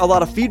 we got a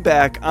lot of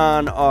feedback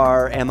on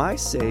our Am I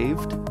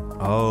Saved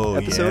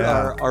episode.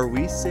 Yeah. Are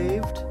We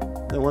Saved?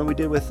 The one we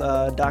did with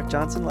Doc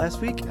Johnson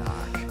last week.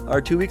 Or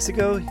 2 weeks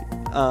ago.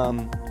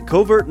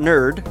 Covert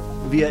Nerd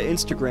via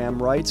Instagram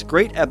writes,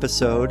 great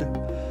episode.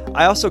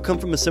 I also come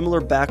from a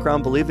similar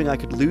background, believing I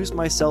could lose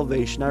my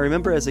salvation. I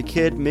remember as a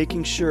kid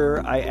making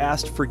sure I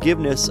asked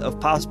forgiveness of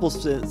possible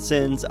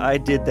sins I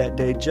did that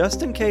day,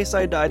 just in case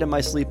I died in my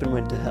sleep and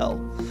went to hell.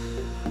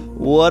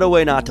 What a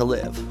way not to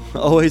live.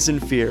 Always in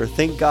fear.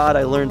 Thank God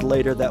I learned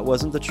later that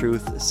wasn't the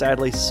truth.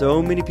 Sadly,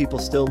 so many people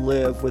still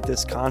live with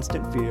this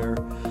constant fear.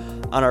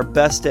 On our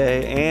best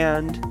day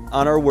and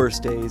on our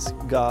worst days,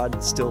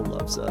 God still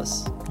loves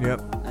us.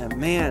 Yep. And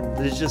man,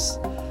 it's just,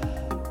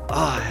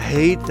 I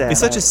hate that. It's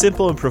such a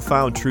simple and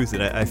profound truth,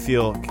 and I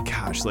feel,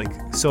 gosh, like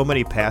so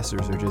many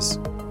pastors are just.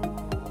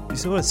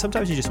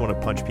 Sometimes you just want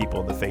to punch people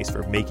in the face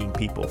for making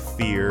people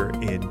fear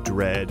and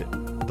dread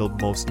the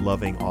most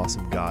loving,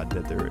 awesome God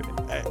that there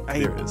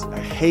is. I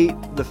hate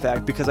the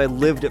fact, because I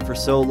lived it for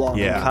so long.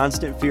 Yeah. In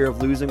constant fear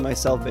of losing my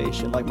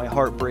salvation. Like my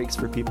heart breaks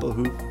for people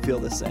who feel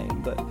the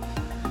same, but.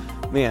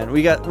 Man,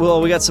 we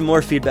got some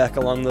more feedback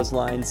along those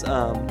lines.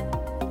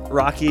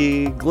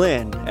 Rocky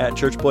Glenn at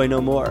Church Boy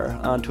No More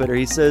on Twitter.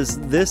 He says,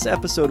 this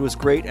episode was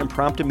great and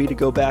prompted me to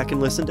go back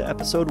and listen to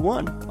episode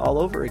 1 all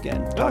over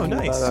again. Talking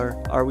nice. about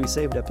our Are We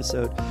Saved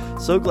episode.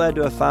 So glad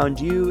to have found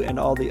you and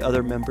all the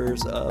other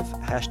members of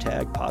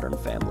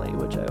 #Podern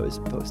which I always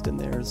post in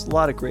there. There's a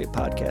lot of great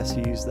podcasts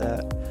who use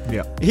that.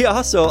 Yeah. He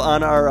also,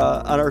 on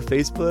our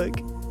Facebook,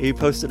 he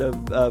posted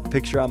a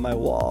picture on my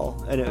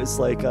wall, and it was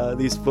like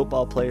these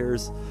football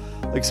players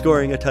like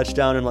scoring a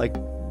touchdown and like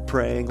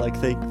praying, like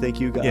thank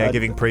you God. Yeah,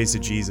 giving praise to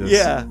Jesus.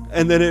 Yeah,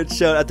 and then it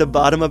showed at the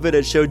bottom of it.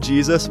 It showed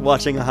Jesus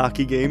watching a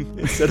hockey game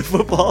instead of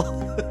football.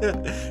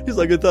 He's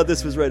like, I thought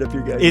this was right up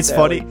your guys' It's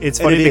alley. funny. It's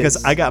funny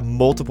because I got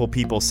multiple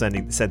people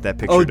sent that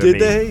picture. Oh, to did me.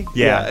 they?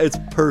 Yeah, it's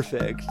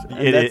perfect.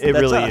 It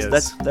really us.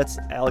 is. That's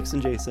Alex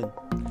and Jason.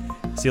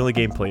 It's the only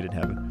game played in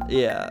heaven.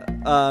 Yeah.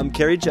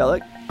 Carrie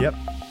Jellick. Yep.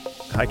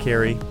 Hi,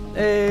 Carrie.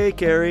 Hey,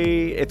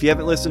 Carrie. If you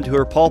haven't listened to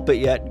her pulpit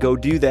yet, go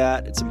do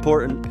that. It's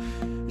important.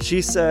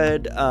 She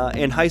said,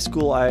 in high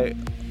school, I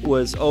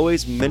was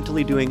always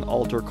mentally doing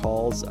altar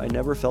calls. I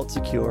never felt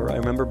secure. I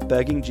remember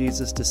begging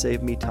Jesus to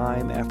save me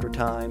time after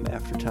time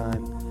after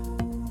time.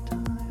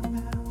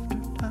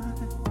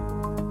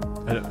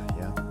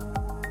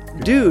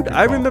 Dude,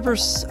 I remember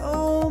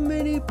so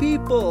many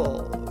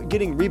people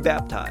getting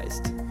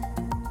rebaptized.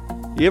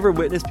 You ever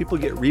witness people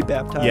get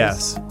rebaptized?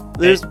 Yes.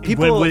 There's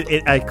people.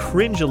 I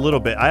cringe a little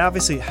bit. I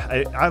obviously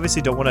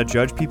don't want to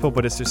judge people,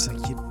 but it's just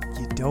like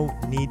you don't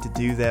need to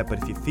do that.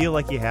 But if you feel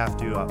like you have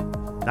to, I'm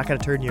not going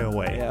to turn you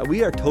away. Yeah,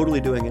 we are totally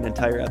doing an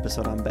entire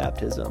episode on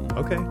baptism.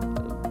 Okay.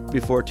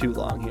 Before too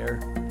long here.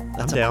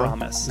 That's I'm down. A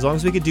promise. As long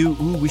as we could do.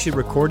 We should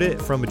record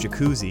it from a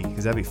jacuzzi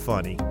because that'd be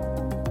funny.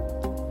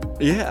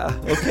 Yeah.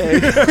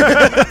 Okay.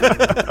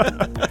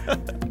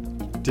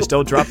 Just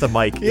don't drop the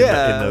mic in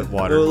the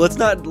water. Well, let's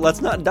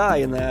not die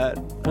in that.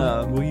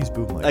 We'll use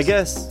boom mics. I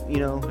guess,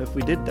 if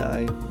we did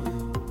die,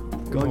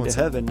 going to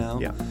heaven now.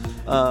 Yeah.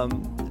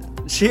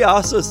 She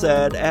also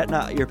said, at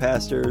Not Your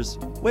Pastors,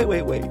 wait.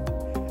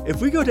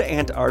 If we go to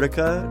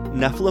Antarctica,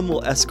 Nephilim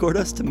will escort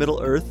us to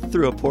Middle Earth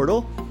through a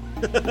portal?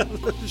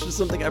 That's just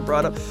something I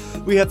brought up.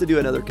 We have to do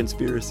another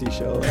conspiracy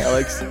show,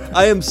 Alex.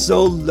 I am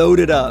so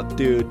loaded up,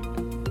 dude.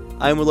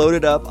 I'm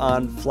loaded up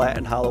on flat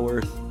and hollow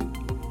Earth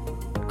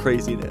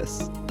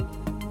craziness.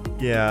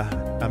 Yeah,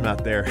 I'm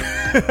not there.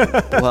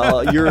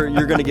 Well, you're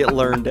going to get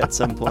learned at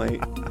some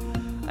point.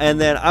 And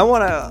then I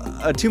want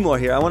to, 2 more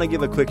here. I want to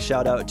give a quick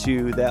shout out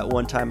to that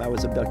one time I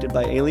was abducted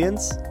by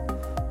aliens.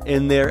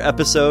 In their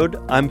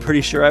episode, I'm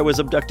pretty sure I was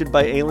abducted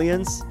by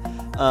aliens.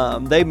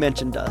 They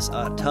mentioned us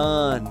a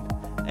ton.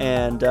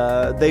 And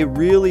they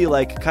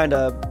really kind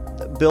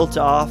of built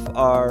off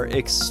our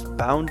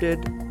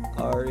expanded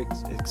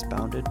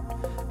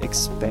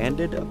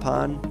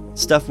upon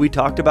stuff we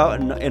talked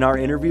about in our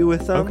interview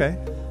with them. Okay.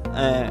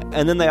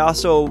 And then they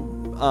also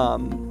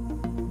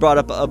brought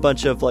up a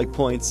bunch of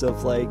points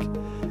of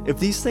if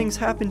these things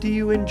happen to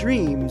you in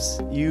dreams,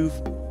 you've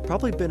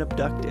probably been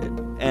abducted.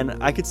 And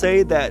I could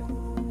say that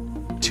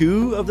 2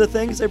 2 of the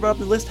things they brought up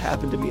the list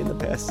happened to me in the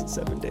past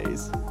 7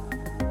 days.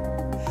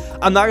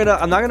 I'm not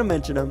gonna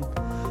mention them.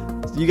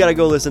 You got to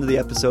go listen to the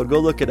episode. Go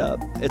look it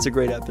up. It's a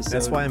great episode.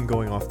 That's why I'm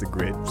going off the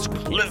grid.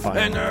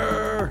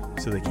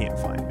 So they can't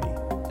find me.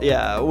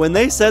 Yeah, when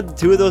they said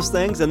 2 of those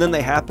things and then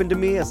they happened to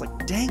me, I was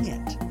like, dang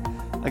it.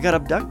 I got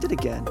abducted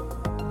again.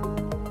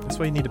 That's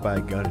why you need to buy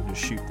a gun and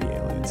just shoot the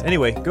aliens.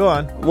 Anyway, go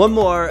on. One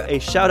more, a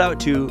shout out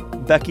to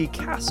Becky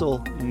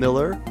Castle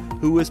Miller,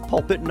 who was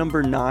pulpit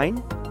number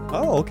 9.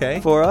 Oh, okay.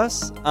 For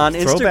us on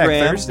Instagram.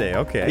 Throwback Thursday,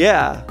 okay.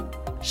 Yeah.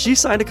 She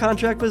signed a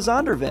contract with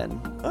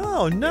Zondervan.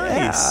 Oh,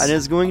 nice. Yeah, and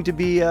is going to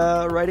be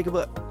writing a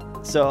book.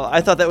 So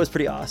I thought that was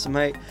pretty awesome.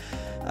 I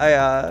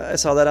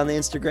saw that on the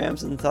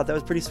Instagrams and thought that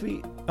was pretty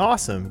sweet.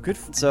 Awesome. Good.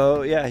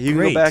 So, yeah, you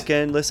can go back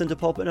and listen to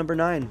Pulpit number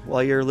 9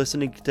 while you're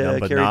listening to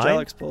Carrie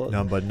Jellick's poll.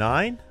 Number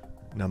 9?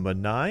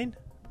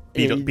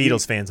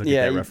 Beatles fans will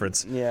get that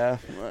reference. Yeah.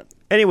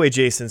 Anyway,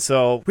 Jason,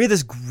 so we had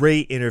this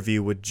great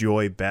interview with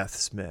Joy Beth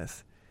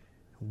Smith.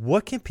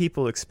 What can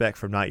people expect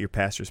from Not Your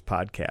Pastor's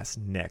podcast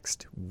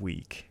next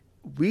week?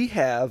 We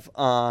have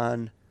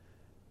on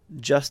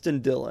Justin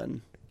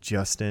Dillon.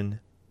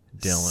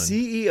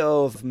 CEO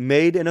of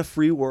Made in a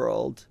Free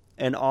World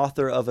and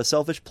author of A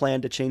Selfish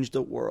Plan to Change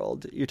the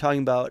World. You're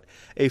talking about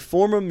a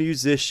former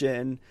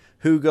musician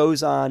who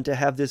goes on to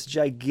have this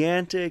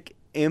gigantic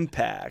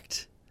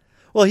impact.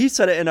 Well, he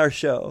said it in our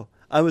show.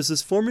 I was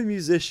this former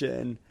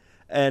musician,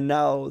 and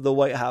now the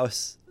White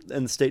House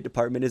and the State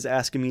Department is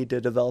asking me to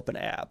develop an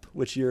app,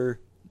 which your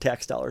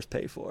tax dollars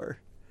pay for.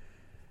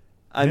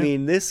 I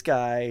mean, this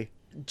guy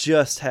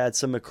just had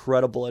some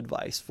incredible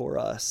advice for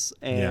us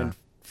and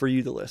for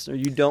you, the listener.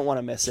 You don't want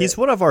to miss it. He's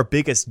one of our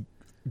biggest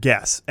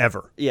guests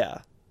ever. Yeah.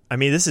 I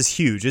mean, this is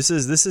huge. This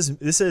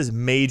is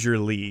major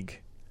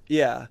league.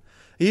 Yeah.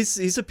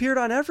 He's appeared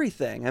on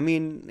everything. I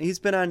mean, he's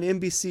been on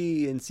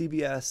NBC and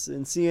CBS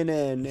and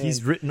CNN.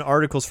 He's written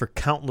articles for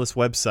countless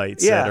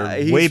websites that are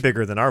way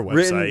bigger than our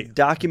website.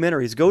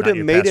 Documentaries. Go to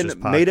Made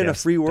in a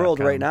Free World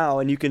right now,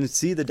 and you can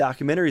see the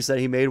documentaries that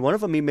he made. One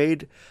of them he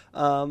made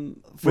for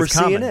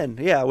CNN.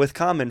 Yeah, with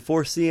Common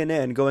for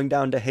CNN, going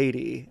down to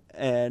Haiti.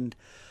 And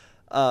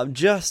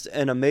just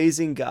an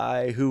amazing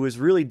guy who was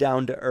really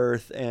down to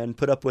earth and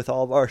put up with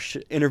all of our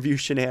interview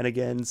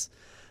shenanigans.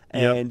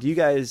 And you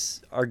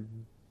guys are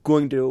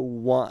going to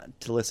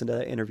want to listen to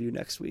that interview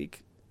next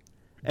week.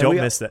 And don't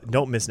miss that.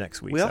 Don't miss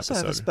next week's episode. We also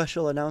have a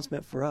special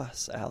announcement for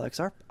us,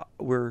 Alex.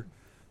 We're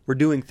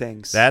doing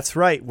things. That's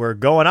right. We're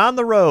going on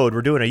the road.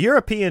 We're doing a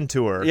European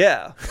tour.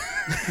 Yeah.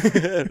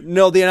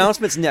 No, the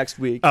announcement's next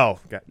week. Oh,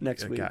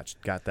 next week.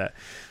 Got that.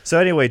 So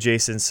anyway,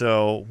 Jason,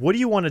 so what do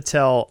you want to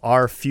tell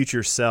our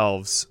future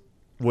selves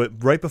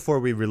right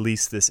before we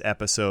release this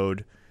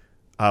episode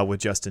with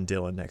Justin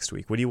Dillon next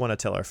week? What do you want to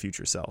tell our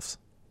future selves?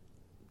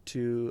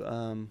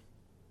 To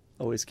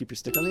always keep your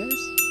stick on the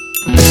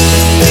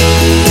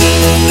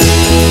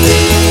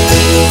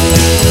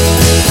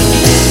ice.